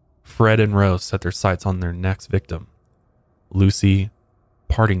later, Fred and Rose set their sights on their next victim, Lucy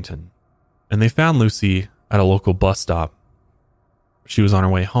Partington. And they found Lucy at a local bus stop. She was on her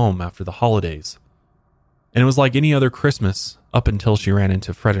way home after the holidays. And it was like any other Christmas up until she ran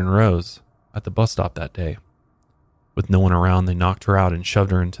into Fred and Rose at the bus stop that day. With no one around, they knocked her out and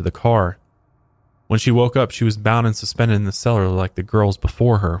shoved her into the car. When she woke up, she was bound and suspended in the cellar like the girls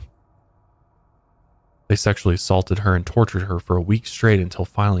before her. They sexually assaulted her and tortured her for a week straight until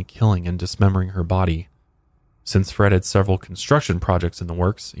finally killing and dismembering her body. Since Fred had several construction projects in the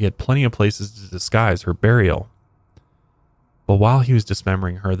works, he had plenty of places to disguise her burial. But while he was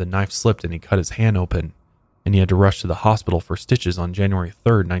dismembering her, the knife slipped and he cut his hand open, and he had to rush to the hospital for stitches on January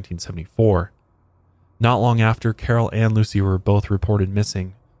 3rd, 1974. Not long after, Carol and Lucy were both reported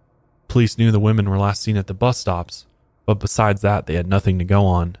missing. Police knew the women were last seen at the bus stops, but besides that, they had nothing to go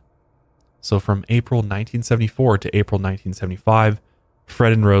on. So from April 1974 to April 1975,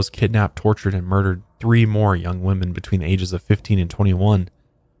 Fred and Rose kidnapped, tortured, and murdered 3 more young women between the ages of 15 and 21.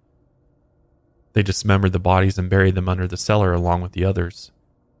 They dismembered the bodies and buried them under the cellar along with the others.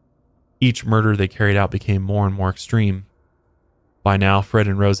 Each murder they carried out became more and more extreme. By now, Fred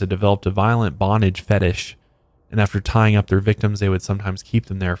and Rose had developed a violent bondage fetish, and after tying up their victims, they would sometimes keep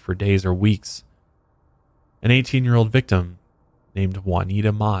them there for days or weeks. An 18-year-old victim named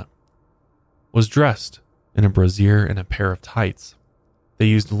Juanita Mott was dressed in a brassiere and a pair of tights. They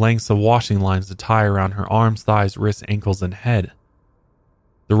used lengths of washing lines to tie around her arms, thighs, wrists, ankles, and head.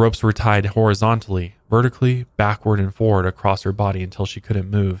 The ropes were tied horizontally, vertically, backward, and forward across her body until she couldn't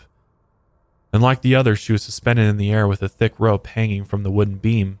move. And like the others, she was suspended in the air with a thick rope hanging from the wooden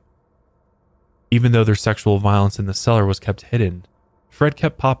beam. Even though their sexual violence in the cellar was kept hidden, Fred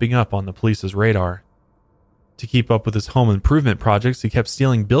kept popping up on the police's radar. To keep up with his home improvement projects, he kept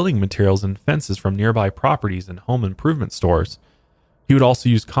stealing building materials and fences from nearby properties and home improvement stores. He would also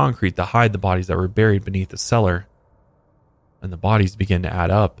use concrete to hide the bodies that were buried beneath the cellar. And the bodies began to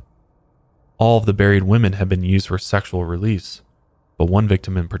add up. All of the buried women had been used for sexual release, but one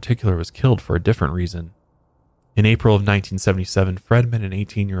victim in particular was killed for a different reason. In April of 1977, Fred met an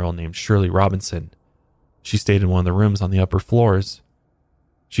 18-year-old named Shirley Robinson. She stayed in one of the rooms on the upper floors.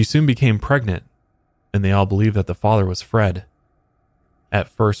 She soon became pregnant, and they all believed that the father was Fred. At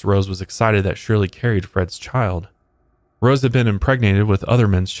first, Rose was excited that Shirley carried Fred's child. Rose had been impregnated with other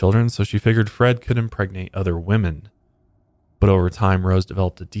men's children, so she figured Fred could impregnate other women. But over time, Rose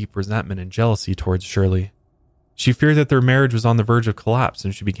developed a deep resentment and jealousy towards Shirley. She feared that their marriage was on the verge of collapse,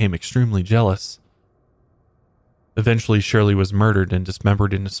 and she became extremely jealous. Eventually, Shirley was murdered and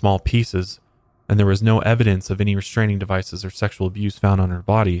dismembered into small pieces, and there was no evidence of any restraining devices or sexual abuse found on her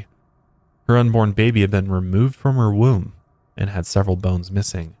body. Her unborn baby had been removed from her womb and had several bones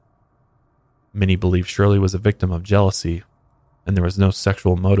missing. Many believe Shirley was a victim of jealousy, and there was no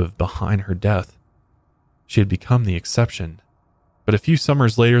sexual motive behind her death. She had become the exception. But a few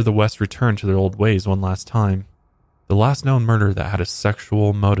summers later, the West returned to their old ways one last time. The last known murder that had a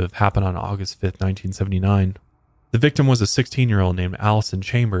sexual motive happened on August 5th, 1979. The victim was a 16-year-old named Allison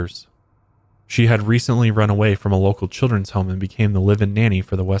Chambers. She had recently run away from a local children's home and became the live-in nanny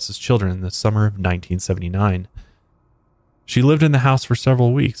for the West's children in the summer of 1979. She lived in the house for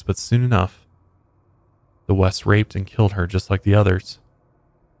several weeks, but soon enough, the West raped and killed her just like the others.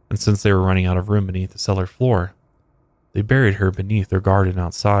 And since they were running out of room beneath the cellar floor, they buried her beneath their garden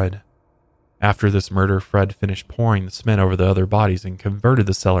outside. After this murder, Fred finished pouring the cement over the other bodies and converted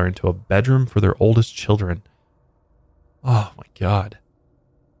the cellar into a bedroom for their oldest children. Oh my God.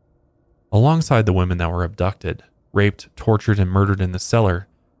 Alongside the women that were abducted, raped, tortured, and murdered in the cellar,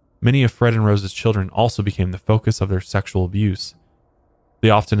 many of Fred and Rose's children also became the focus of their sexual abuse. They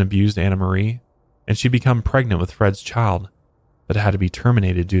often abused Anna Marie, and she became pregnant with Fred's child, but had to be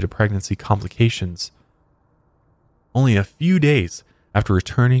terminated due to pregnancy complications. Only a few days after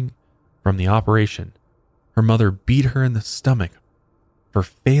returning from the operation, her mother beat her in the stomach for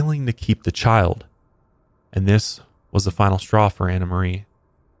failing to keep the child, and this was the final straw for Anna Marie.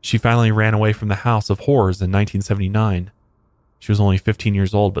 She finally ran away from the House of Horrors in 1979. She was only 15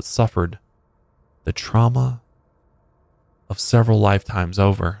 years old but suffered the trauma of several lifetimes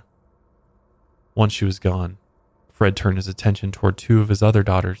over. Once she was gone, Fred turned his attention toward two of his other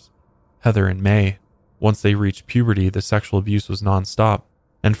daughters, Heather and May. Once they reached puberty, the sexual abuse was nonstop,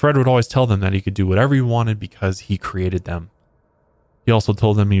 and Fred would always tell them that he could do whatever he wanted because he created them. He also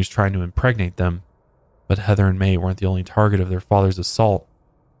told them he was trying to impregnate them, but Heather and May weren't the only target of their father's assault.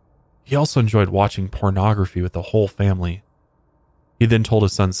 He also enjoyed watching pornography with the whole family. He then told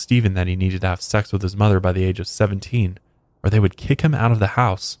his son Stephen that he needed to have sex with his mother by the age of 17, or they would kick him out of the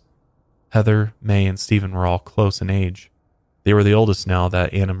house. Heather, May, and Stephen were all close in age. They were the oldest now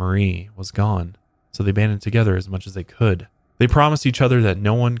that Anna Marie was gone, so they banded together as much as they could. They promised each other that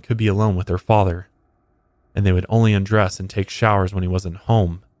no one could be alone with their father, and they would only undress and take showers when he wasn't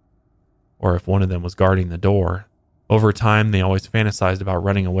home, or if one of them was guarding the door. Over time, they always fantasized about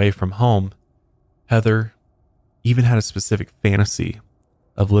running away from home. Heather even had a specific fantasy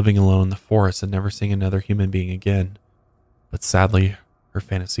of living alone in the forest and never seeing another human being again. But sadly, her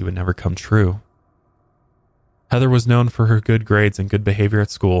fantasy would never come true. Heather was known for her good grades and good behavior at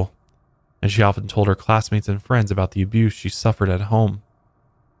school, and she often told her classmates and friends about the abuse she suffered at home.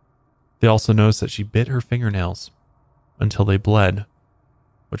 They also noticed that she bit her fingernails until they bled,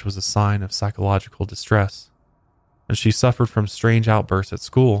 which was a sign of psychological distress, and she suffered from strange outbursts at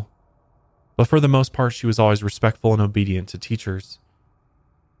school. But for the most part, she was always respectful and obedient to teachers.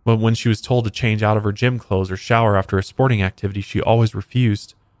 But when she was told to change out of her gym clothes or shower after a sporting activity, she always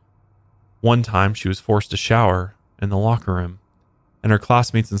refused. One time, she was forced to shower in the locker room, and her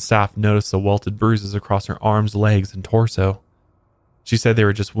classmates and staff noticed the welted bruises across her arms, legs, and torso. She said they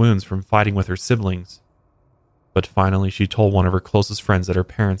were just wounds from fighting with her siblings. But finally, she told one of her closest friends that her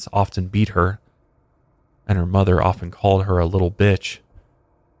parents often beat her, and her mother often called her a little bitch.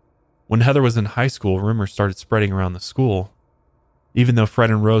 When Heather was in high school, rumors started spreading around the school. Even though Fred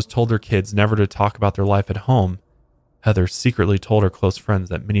and Rose told their kids never to talk about their life at home, Heather secretly told her close friends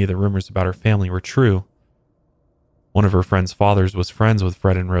that many of the rumors about her family were true. One of her friends' fathers was friends with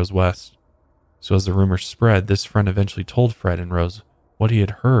Fred and Rose West, so as the rumors spread, this friend eventually told Fred and Rose what he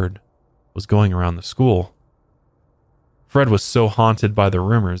had heard was going around the school. Fred was so haunted by the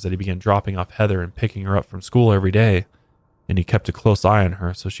rumors that he began dropping off Heather and picking her up from school every day, and he kept a close eye on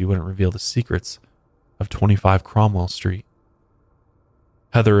her so she wouldn't reveal the secrets of 25 Cromwell Street.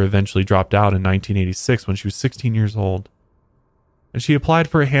 Heather eventually dropped out in 1986 when she was 16 years old, and she applied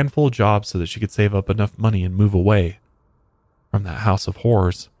for a handful of jobs so that she could save up enough money and move away from that house of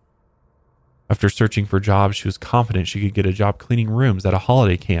horrors. After searching for jobs, she was confident she could get a job cleaning rooms at a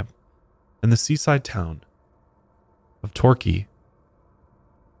holiday camp in the seaside town of Torquay.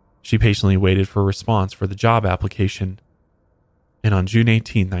 She patiently waited for a response for the job application, and on June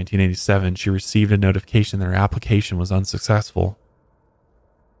 18, 1987, she received a notification that her application was unsuccessful.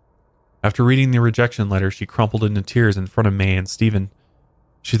 After reading the rejection letter, she crumpled into tears in front of May and Stephen.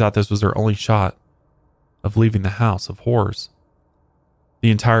 She thought this was her only shot of leaving the house of horrors.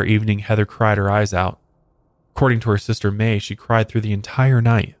 The entire evening, Heather cried her eyes out. According to her sister May, she cried through the entire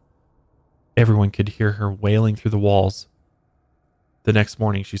night. Everyone could hear her wailing through the walls. The next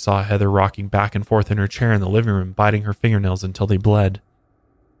morning, she saw Heather rocking back and forth in her chair in the living room, biting her fingernails until they bled.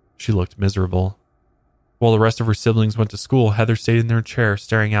 She looked miserable. While the rest of her siblings went to school, Heather stayed in her chair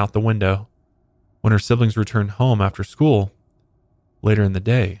staring out the window. When her siblings returned home after school, later in the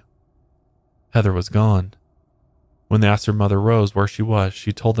day, Heather was gone. When they asked her mother Rose where she was,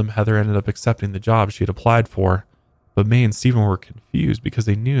 she told them Heather ended up accepting the job she had applied for, but May and Stephen were confused because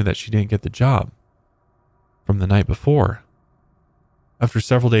they knew that she didn't get the job from the night before. After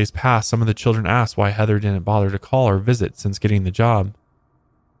several days passed, some of the children asked why Heather didn't bother to call or visit since getting the job,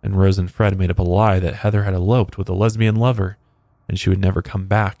 and Rose and Fred made up a lie that Heather had eloped with a lesbian lover and she would never come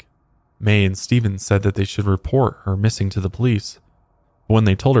back. May and Stephen said that they should report her missing to the police. But when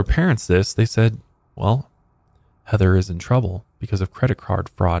they told her parents this, they said, well, Heather is in trouble because of credit card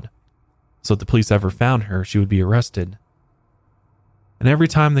fraud, so if the police ever found her, she would be arrested. And every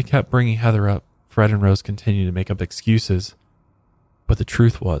time they kept bringing Heather up, Fred and Rose continued to make up excuses. But the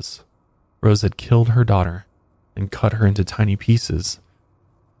truth was, Rose had killed her daughter and cut her into tiny pieces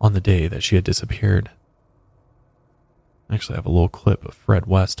on the day that she had disappeared. Actually, I have a little clip of Fred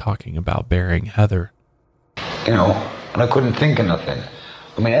West talking about burying Heather. And I couldn't think of nothing.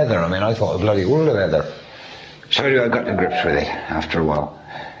 Heather, I thought a bloody world of Heather. So I got to grips with it after a while.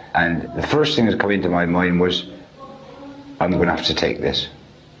 And the first thing that came into my mind was, I'm going to have to take this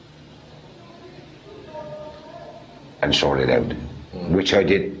and sort it out. Which I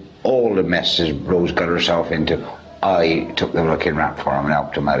did. All the messes Rose got herself into, I took the fucking rap for him and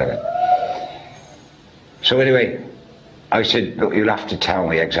helped him out of it. So anyway, I said, look, you'll have to tell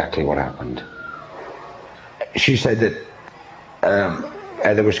me exactly what happened. She said that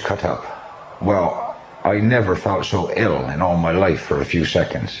Heather was cut up. Well, I never felt so ill in all my life for a few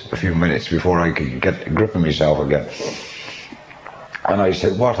minutes before I could get a grip of myself again. And I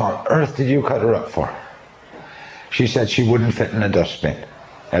said, what on earth did you cut her up for? She said she wouldn't fit in a dustbin.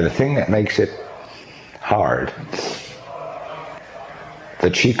 Now the thing that makes it hard,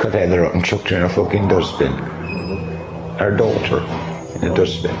 that she cut Heather up and chucked her in a fucking dustbin. Her daughter in a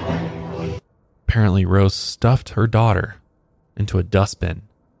dustbin. Apparently Rose stuffed her daughter into a dustbin,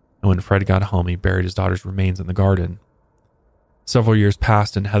 and when Fred got home, he buried his daughter's remains in the garden. Several years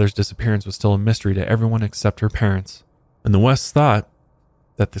passed, and Heather's disappearance was still a mystery to everyone except her parents, and the Wests thought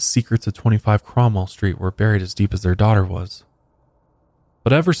that the secrets of 25 Cromwell Street were buried as deep as their daughter was.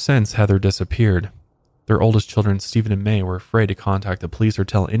 But ever since Heather disappeared, their oldest children, Stephen and May, were afraid to contact the police or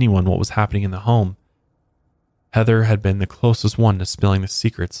tell anyone what was happening in the home. Heather had been the closest one to spilling the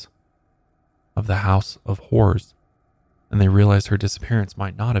secrets of the House of Horrors, and they realized her disappearance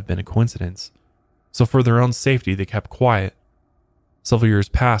might not have been a coincidence. So for their own safety, they kept quiet. Several years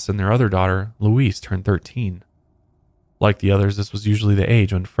passed, and their other daughter, Louise, turned 13. Like the others, this was usually the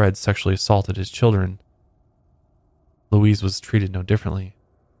age when Fred sexually assaulted his children. Louise was treated no differently.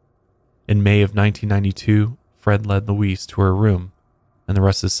 In May of 1992, Fred led Louise to her room, and the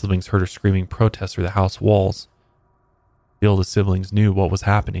rest of his siblings heard her screaming protests through the house walls. The oldest siblings knew what was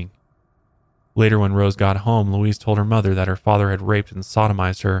happening. Later, when Rose got home, Louise told her mother that her father had raped and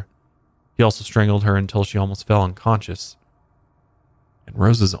sodomized her. He also strangled her until she almost fell unconscious. And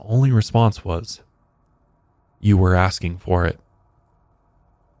Rose's only response was, "You were asking for it."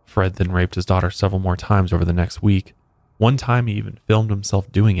 Fred then raped his daughter several more times over the next week. One time he even filmed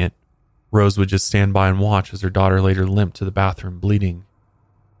himself doing it. Rose would just stand by and watch as her daughter later limped to the bathroom bleeding.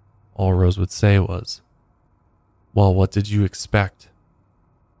 All Rose would say was, "Well, what did you expect?"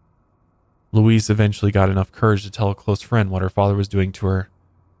 Louise eventually got enough courage to tell a close friend what her father was doing to her.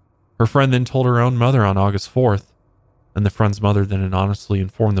 Her friend then told her own mother on August 4th, and the friend's mother then anonymously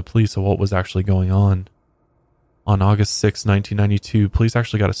informed the police of what was actually going on. On August 6, 1992, police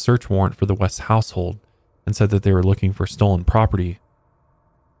actually got a search warrant for the West household and said that they were looking for stolen property.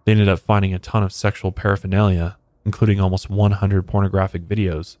 They ended up finding a ton of sexual paraphernalia, including almost 100 pornographic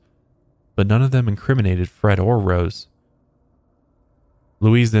videos, but none of them incriminated Fred or Rose.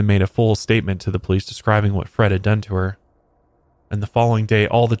 Louise then made a full statement to the police describing what Fred had done to her, and the following day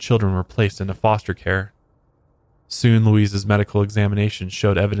all the children were placed into foster care. Soon Louise's medical examination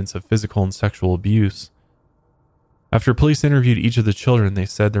showed evidence of physical and sexual abuse. After police interviewed each of the children, they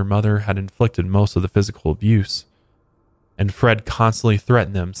said their mother had inflicted most of the physical abuse, and Fred constantly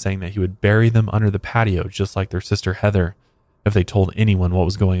threatened them, saying that he would bury them under the patio just like their sister Heather if they told anyone what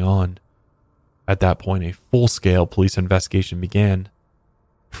was going on. At that point, a full-scale police investigation began.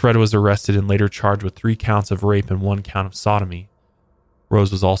 Fred was arrested and later charged with 3 counts of rape and 1 count of sodomy.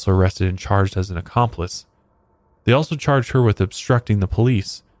 Rose was also arrested and charged as an accomplice. They also charged her with obstructing the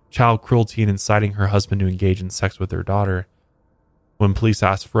police, child cruelty, and inciting her husband to engage in sex with their daughter. When police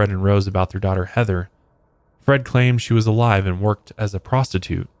asked Fred and Rose about their daughter Heather, Fred claimed she was alive and worked as a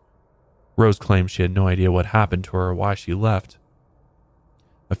prostitute. Rose claimed she had no idea what happened to her or why she left.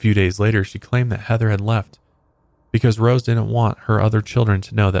 A few days later, she claimed that Heather had left because Rose didn't want her other children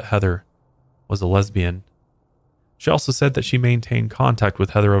to know that Heather was a lesbian. She also said that she maintained contact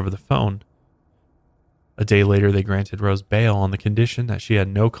with Heather over the phone. A day later, they granted Rose bail on the condition that she had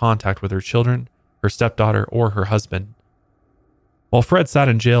no contact with her children, her stepdaughter, or her husband. While Fred sat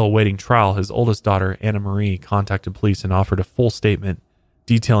in jail awaiting trial, his oldest daughter, Anna Marie, contacted police and offered a full statement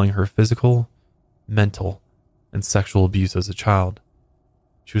detailing her physical, mental, and sexual abuse as a child.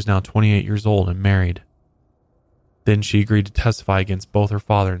 She was now 28 years old and married. Then she agreed to testify against both her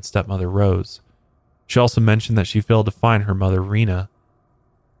father and stepmother, Rose. She also mentioned that she failed to find her mother, Rena,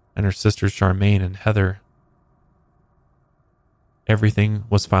 and her sisters, Charmaine and Heather. Everything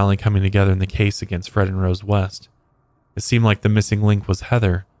was finally coming together in the case against Fred and Rose West. It seemed like the missing link was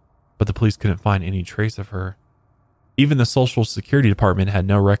Heather, but the police couldn't find any trace of her. Even the Social Security Department had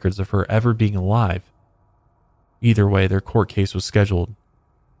no records of her ever being alive. Either way, their court case was scheduled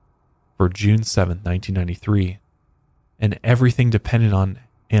for June 7th, 1993, and everything depended on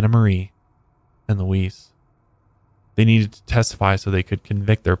Anna Marie and Louise. They needed to testify so they could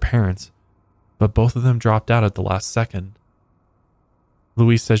convict their parents, but both of them dropped out at the last second.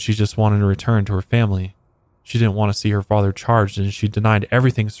 Louise said she just wanted to return to her family. She didn't want to see her father charged, and she denied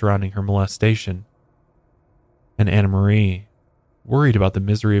everything surrounding her molestation. And Anna Marie worried about the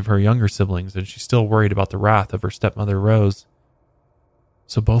misery of her younger siblings, and she still worried about the wrath of her stepmother Rose.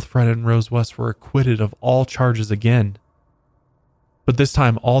 So both Fred and Rose West were acquitted of all charges again. But this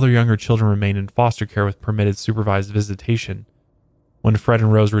time, all their younger children remained in foster care with permitted supervised visitation. When Fred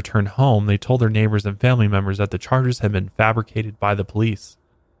and Rose returned home, they told their neighbors and family members that the charges had been fabricated by the police.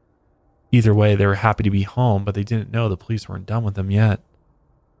 Either way, they were happy to be home, but they didn't know the police weren't done with them yet.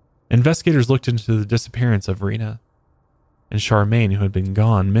 Investigators looked into the disappearance of Rena and Charmaine, who had been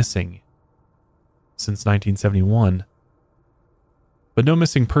missing since 1971. But no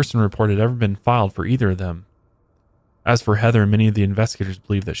missing person report had ever been filed for either of them. As for Heather, many of the investigators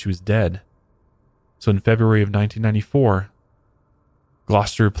believed that she was dead. So in February of 1994,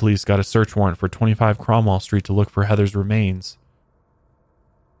 Gloucester police got a search warrant for 25 Cromwell Street to look for Heather's remains.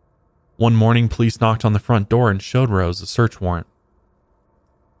 One morning, police knocked on the front door and showed Rose a search warrant.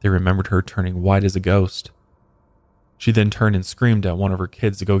 They remembered her turning white as a ghost. She then turned and screamed at one of her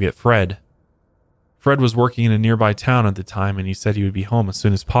kids to go get Fred. Fred was working in a nearby town at the time, and he said he would be home as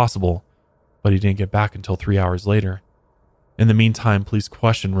soon as possible, but he didn't get back until 3 hours later. In the meantime, police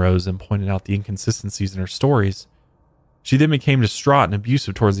questioned Rose and pointed out the inconsistencies in her stories. She then became distraught and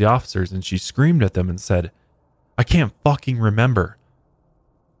abusive towards the officers, and she screamed at them and said, "I can't fucking remember.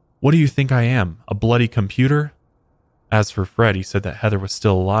 What do you think I am, a bloody computer?" As for Fred, he said that Heather was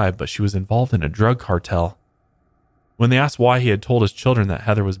still alive, but she was involved in a drug cartel. When they asked why he had told his children that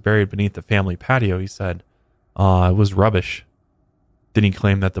Heather was buried beneath the family patio, he said, it was rubbish. Then he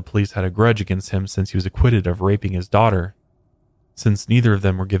claimed that the police had a grudge against him since he was acquitted of raping his daughter. Since neither of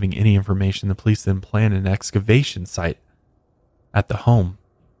them were giving any information, the police then planned an excavation site at the home.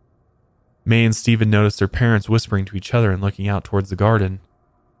 May and Stephen noticed their parents whispering to each other and looking out towards the garden.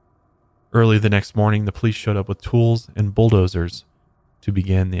 Early the next morning, the police showed up with tools and bulldozers to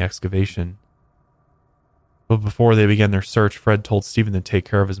begin the excavation. But before they began their search, Fred told Stephen to take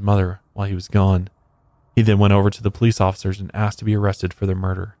care of his mother while he was gone. He then went over to the police officers and asked to be arrested for the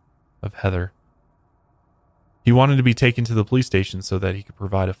murder of Heather. He wanted to be taken to the police station so that he could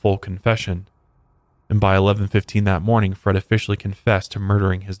provide a full confession. And by 11:15 that morning, Fred officially confessed to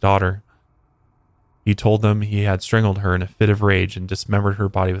murdering his daughter. He told them he had strangled her in a fit of rage and dismembered her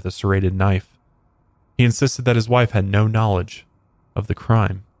body with a serrated knife. He insisted that his wife had no knowledge of the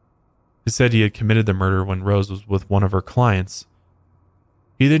crime. He said he had committed the murder when Rose was with one of her clients.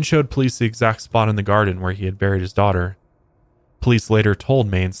 He then showed police the exact spot in the garden where he had buried his daughter. Police later told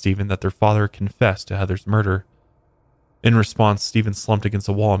May and Stephen that their father confessed to Heather's murder. In response, Stephen slumped against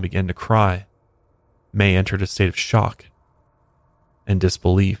a wall and began to cry. May entered a state of shock and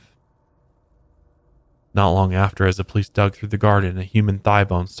disbelief. Not long after, as the police dug through the garden, a human thigh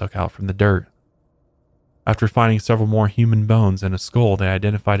bone stuck out from the dirt. After finding several more human bones and a skull, they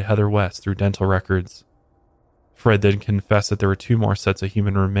identified Heather West through dental records. Fred then confessed that there were 2 more sets of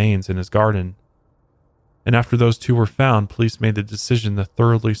human remains in his garden. And after those 2 were found, police made the decision to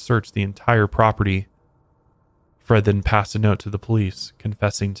thoroughly search the entire property. Fred then passed a note to the police,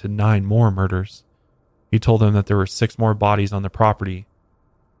 confessing to 9 more murders. He told them that there were 6 more bodies on the property.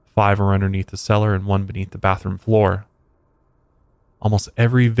 5 were underneath the cellar and 1 beneath the bathroom floor. Almost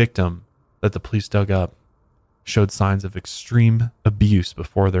every victim that the police dug up showed signs of extreme abuse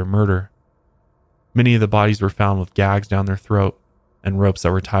before their murder. Many of the bodies were found with gags down their throat and ropes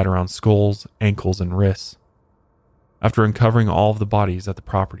that were tied around skulls, ankles, and wrists. After uncovering all of the bodies at the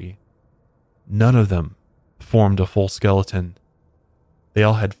property, none of them formed a full skeleton. They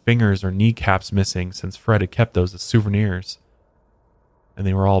all had fingers or kneecaps missing, since Fred had kept those as souvenirs. And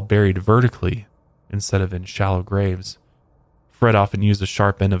they were all buried vertically instead of in shallow graves. Fred often used the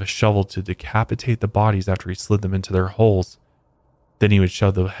sharp end of a shovel to decapitate the bodies after he slid them into their holes. Then he would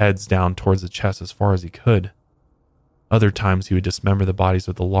shove the heads down towards the chest as far as he could. Other times he would dismember the bodies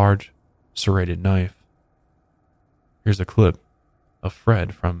with a large, serrated knife. Here's a clip of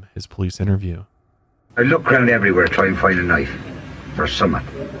Fred from his police interview. I looked around everywhere to try and find a knife or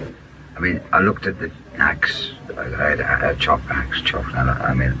something. I mean, I looked at the axe. I had a chopped axe, chopped,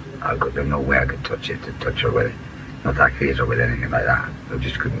 and there's no way I could touch it with it. Not that case or with anything like that. I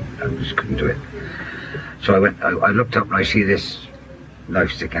just couldn't do it. So I looked up and I see this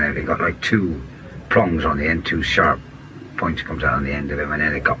knife sticking out. It got like 2 prongs on the end, 2 sharp points comes out on the end of him, and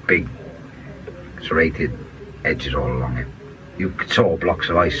then it got big serrated edges all along it. You saw blocks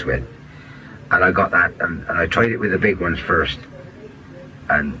of ice with. And I got that, and I tried it with the big ones first,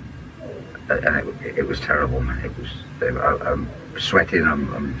 and it was terrible, man. It was, I'm sweating,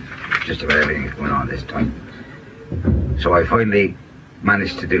 I'm just about everything going on this time. So I finally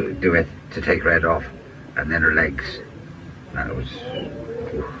managed to do it, to take Red off, and then her legs, and it was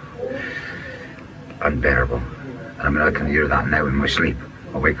unbearable. And I mean, I can hear that now in my sleep.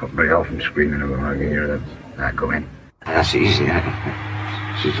 I wake up very often screaming when I can hear that go in. And that's easy,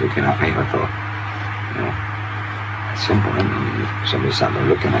 she's looking at me, I thought, it's simple. I mean, if somebody's sat there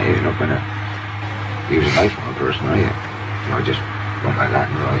looking at you, you're not going to use a knife on a person, are you? I just went like that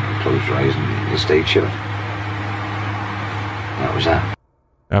and closed your eyes and you stayed shut. That was that.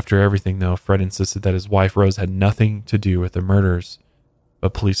 After everything, though, Fred insisted that his wife Rose had nothing to do with the murders,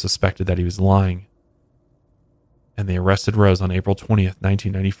 but police suspected that he was lying. And they arrested Rose on April 20th,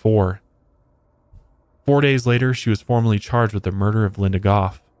 1994. 4 days later, she was formally charged with the murder of Linda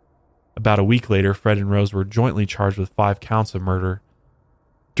Goff. About a week later, Fred and Rose were jointly charged with 5 counts of murder.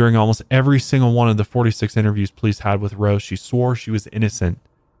 During almost every single one of the 46 interviews police had with Rose, she swore she was innocent.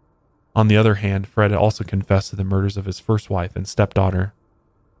 On the other hand, Fred also confessed to the murders of his first wife and stepdaughter.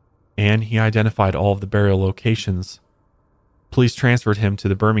 And he identified all of the burial locations. Police transferred him to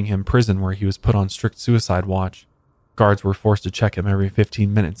the Birmingham prison where he was put on strict suicide watch. Guards were forced to check him every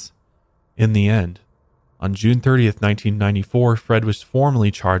 15 minutes. In the end, on June 30th, 1994, Fred was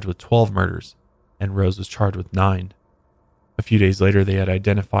formally charged with 12 murders, and Rose was charged with 9. A few days later, they had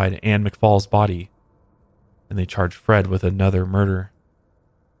identified Anne McFall's body, and they charged Fred with another murder.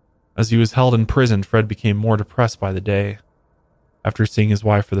 As he was held in prison, Fred became more depressed by the day. After seeing his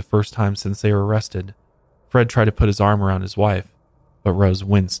wife for the first time since they were arrested, Fred tried to put his arm around his wife, but Rose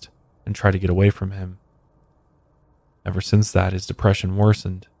winced and tried to get away from him. Ever since that, his depression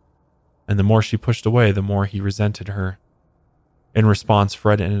worsened, and the more she pushed away, the more he resented her. In response,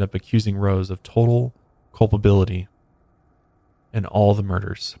 Fred ended up accusing Rose of total culpability in all the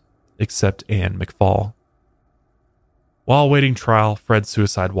murders, except Anne McFall. While awaiting trial, Fred's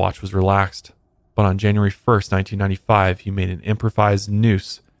suicide watch was relaxed, but on January 1st, 1995, he made an improvised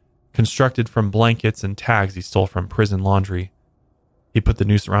noose constructed from blankets and tags he stole from prison laundry. He put the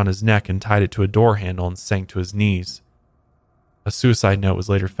noose around his neck and tied it to a door handle and sank to his knees. A suicide note was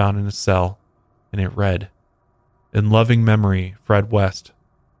later found in his cell, and it read, "In loving memory, Fred West,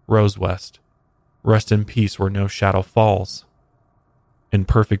 Rose West, rest in peace where no shadow falls. In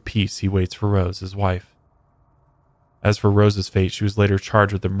perfect peace he waits for Rose, his wife." As for Rose's fate, she was later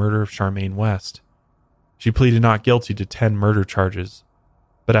charged with the murder of Charmaine West. She pleaded not guilty to 10 murder charges,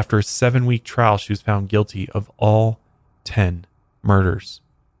 but after a 7-week trial, she was found guilty of all 10 murders,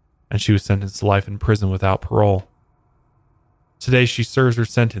 and she was sentenced to life in prison without parole. Today, she serves her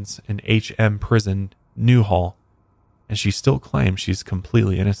sentence in HM Prison, Newhall, and she still claims she's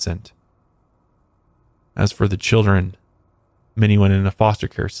completely innocent. As for the children, many went in a foster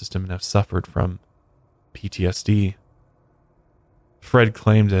care system and have suffered from PTSD. Fred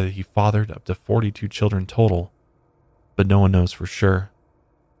claimed that he fathered up to 42 children total, but no one knows for sure.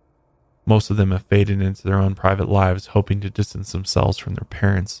 Most of them have faded into their own private lives, hoping to distance themselves from their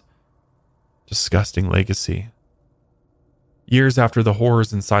parents' disgusting legacy. Years after the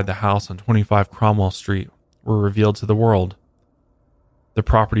horrors inside the house on 25 Cromwell Street were revealed to the world, the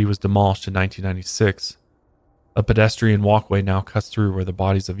property was demolished in 1996. A pedestrian walkway now cuts through where the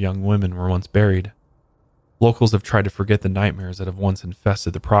bodies of young women were once buried. Locals have tried to forget the nightmares that have once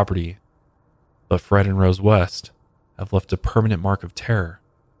infested the property, but Fred and Rose West have left a permanent mark of terror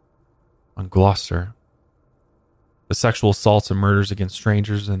on Gloucester. The sexual assaults and murders against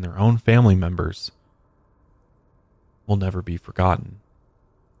strangers and their own family members will never be forgotten.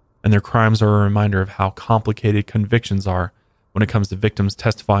 And their crimes are a reminder of how complicated convictions are when it comes to victims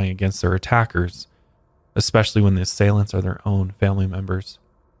testifying against their attackers, especially when the assailants are their own family members.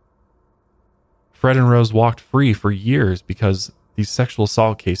 Fred and Rose walked free for years because these sexual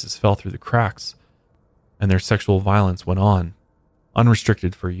assault cases fell through the cracks, and their sexual violence went on,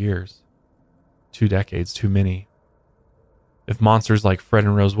 unrestricted for years. 2 decades too many. If monsters like Fred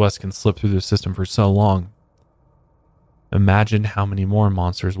and Rose West can slip through the system for so long, imagine how many more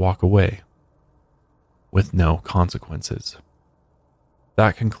monsters walk away with no consequences.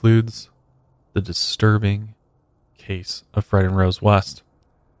 That concludes the disturbing case of Fred and Rose West.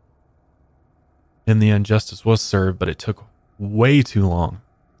 In the end, justice was served, but it took way too long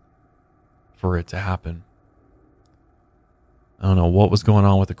for it to happen. I don't know what was going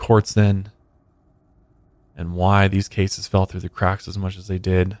on with the courts then and why these cases fell through the cracks as much as they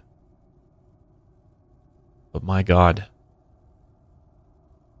did. But my God,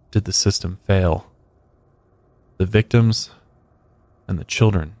 did the system fail? the victims and the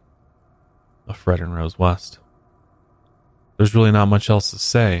children of Fred and Rose West. There's really not much else to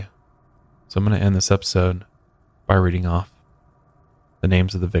say, so I'm going to end this episode by reading off the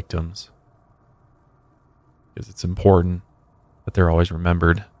names of the victims, because it's important that they're always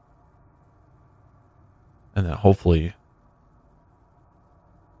remembered, and that hopefully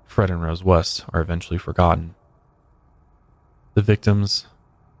Fred and Rose West are eventually forgotten. The victims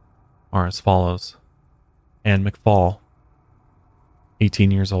are as follows: Anne McFall, 18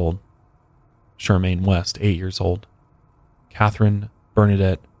 years old; Charmaine West, 8 years old; Catherine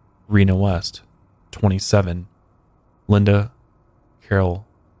Bernadette Rena West, 27; Linda Carol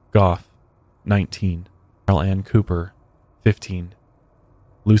Goff, 19; Carol Ann Cooper, 15;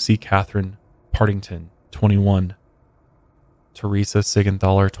 Lucy Catherine Partington, 21; Teresa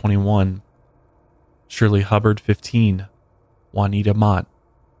Sigenthaler, 21; Shirley Hubbard, 15; Juanita Mott,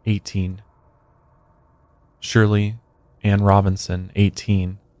 18; Shirley Ann Robinson,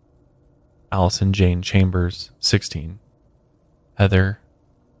 18; Allison Jane Chambers, 16; Heather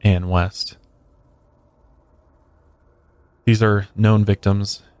Ann West. These are known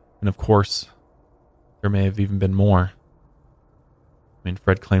victims, and of course, there may have even been more. I mean,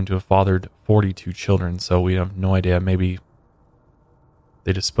 Fred claimed to have fathered 42 children, so we have no idea. Maybe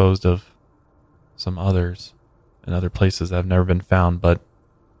they disposed of some others in other places that have never been found, but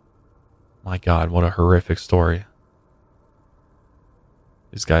my God, what a horrific story.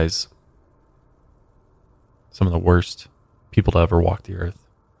 These guys, some of the worst people to ever walk the earth.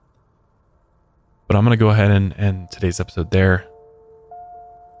 But I'm going to go ahead and end today's episode there.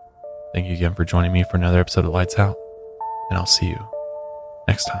 Thank you again for joining me for another episode of Lights Out, and I'll see you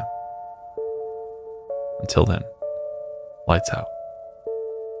next time. Until then, lights out,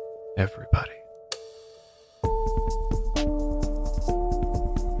 everybody.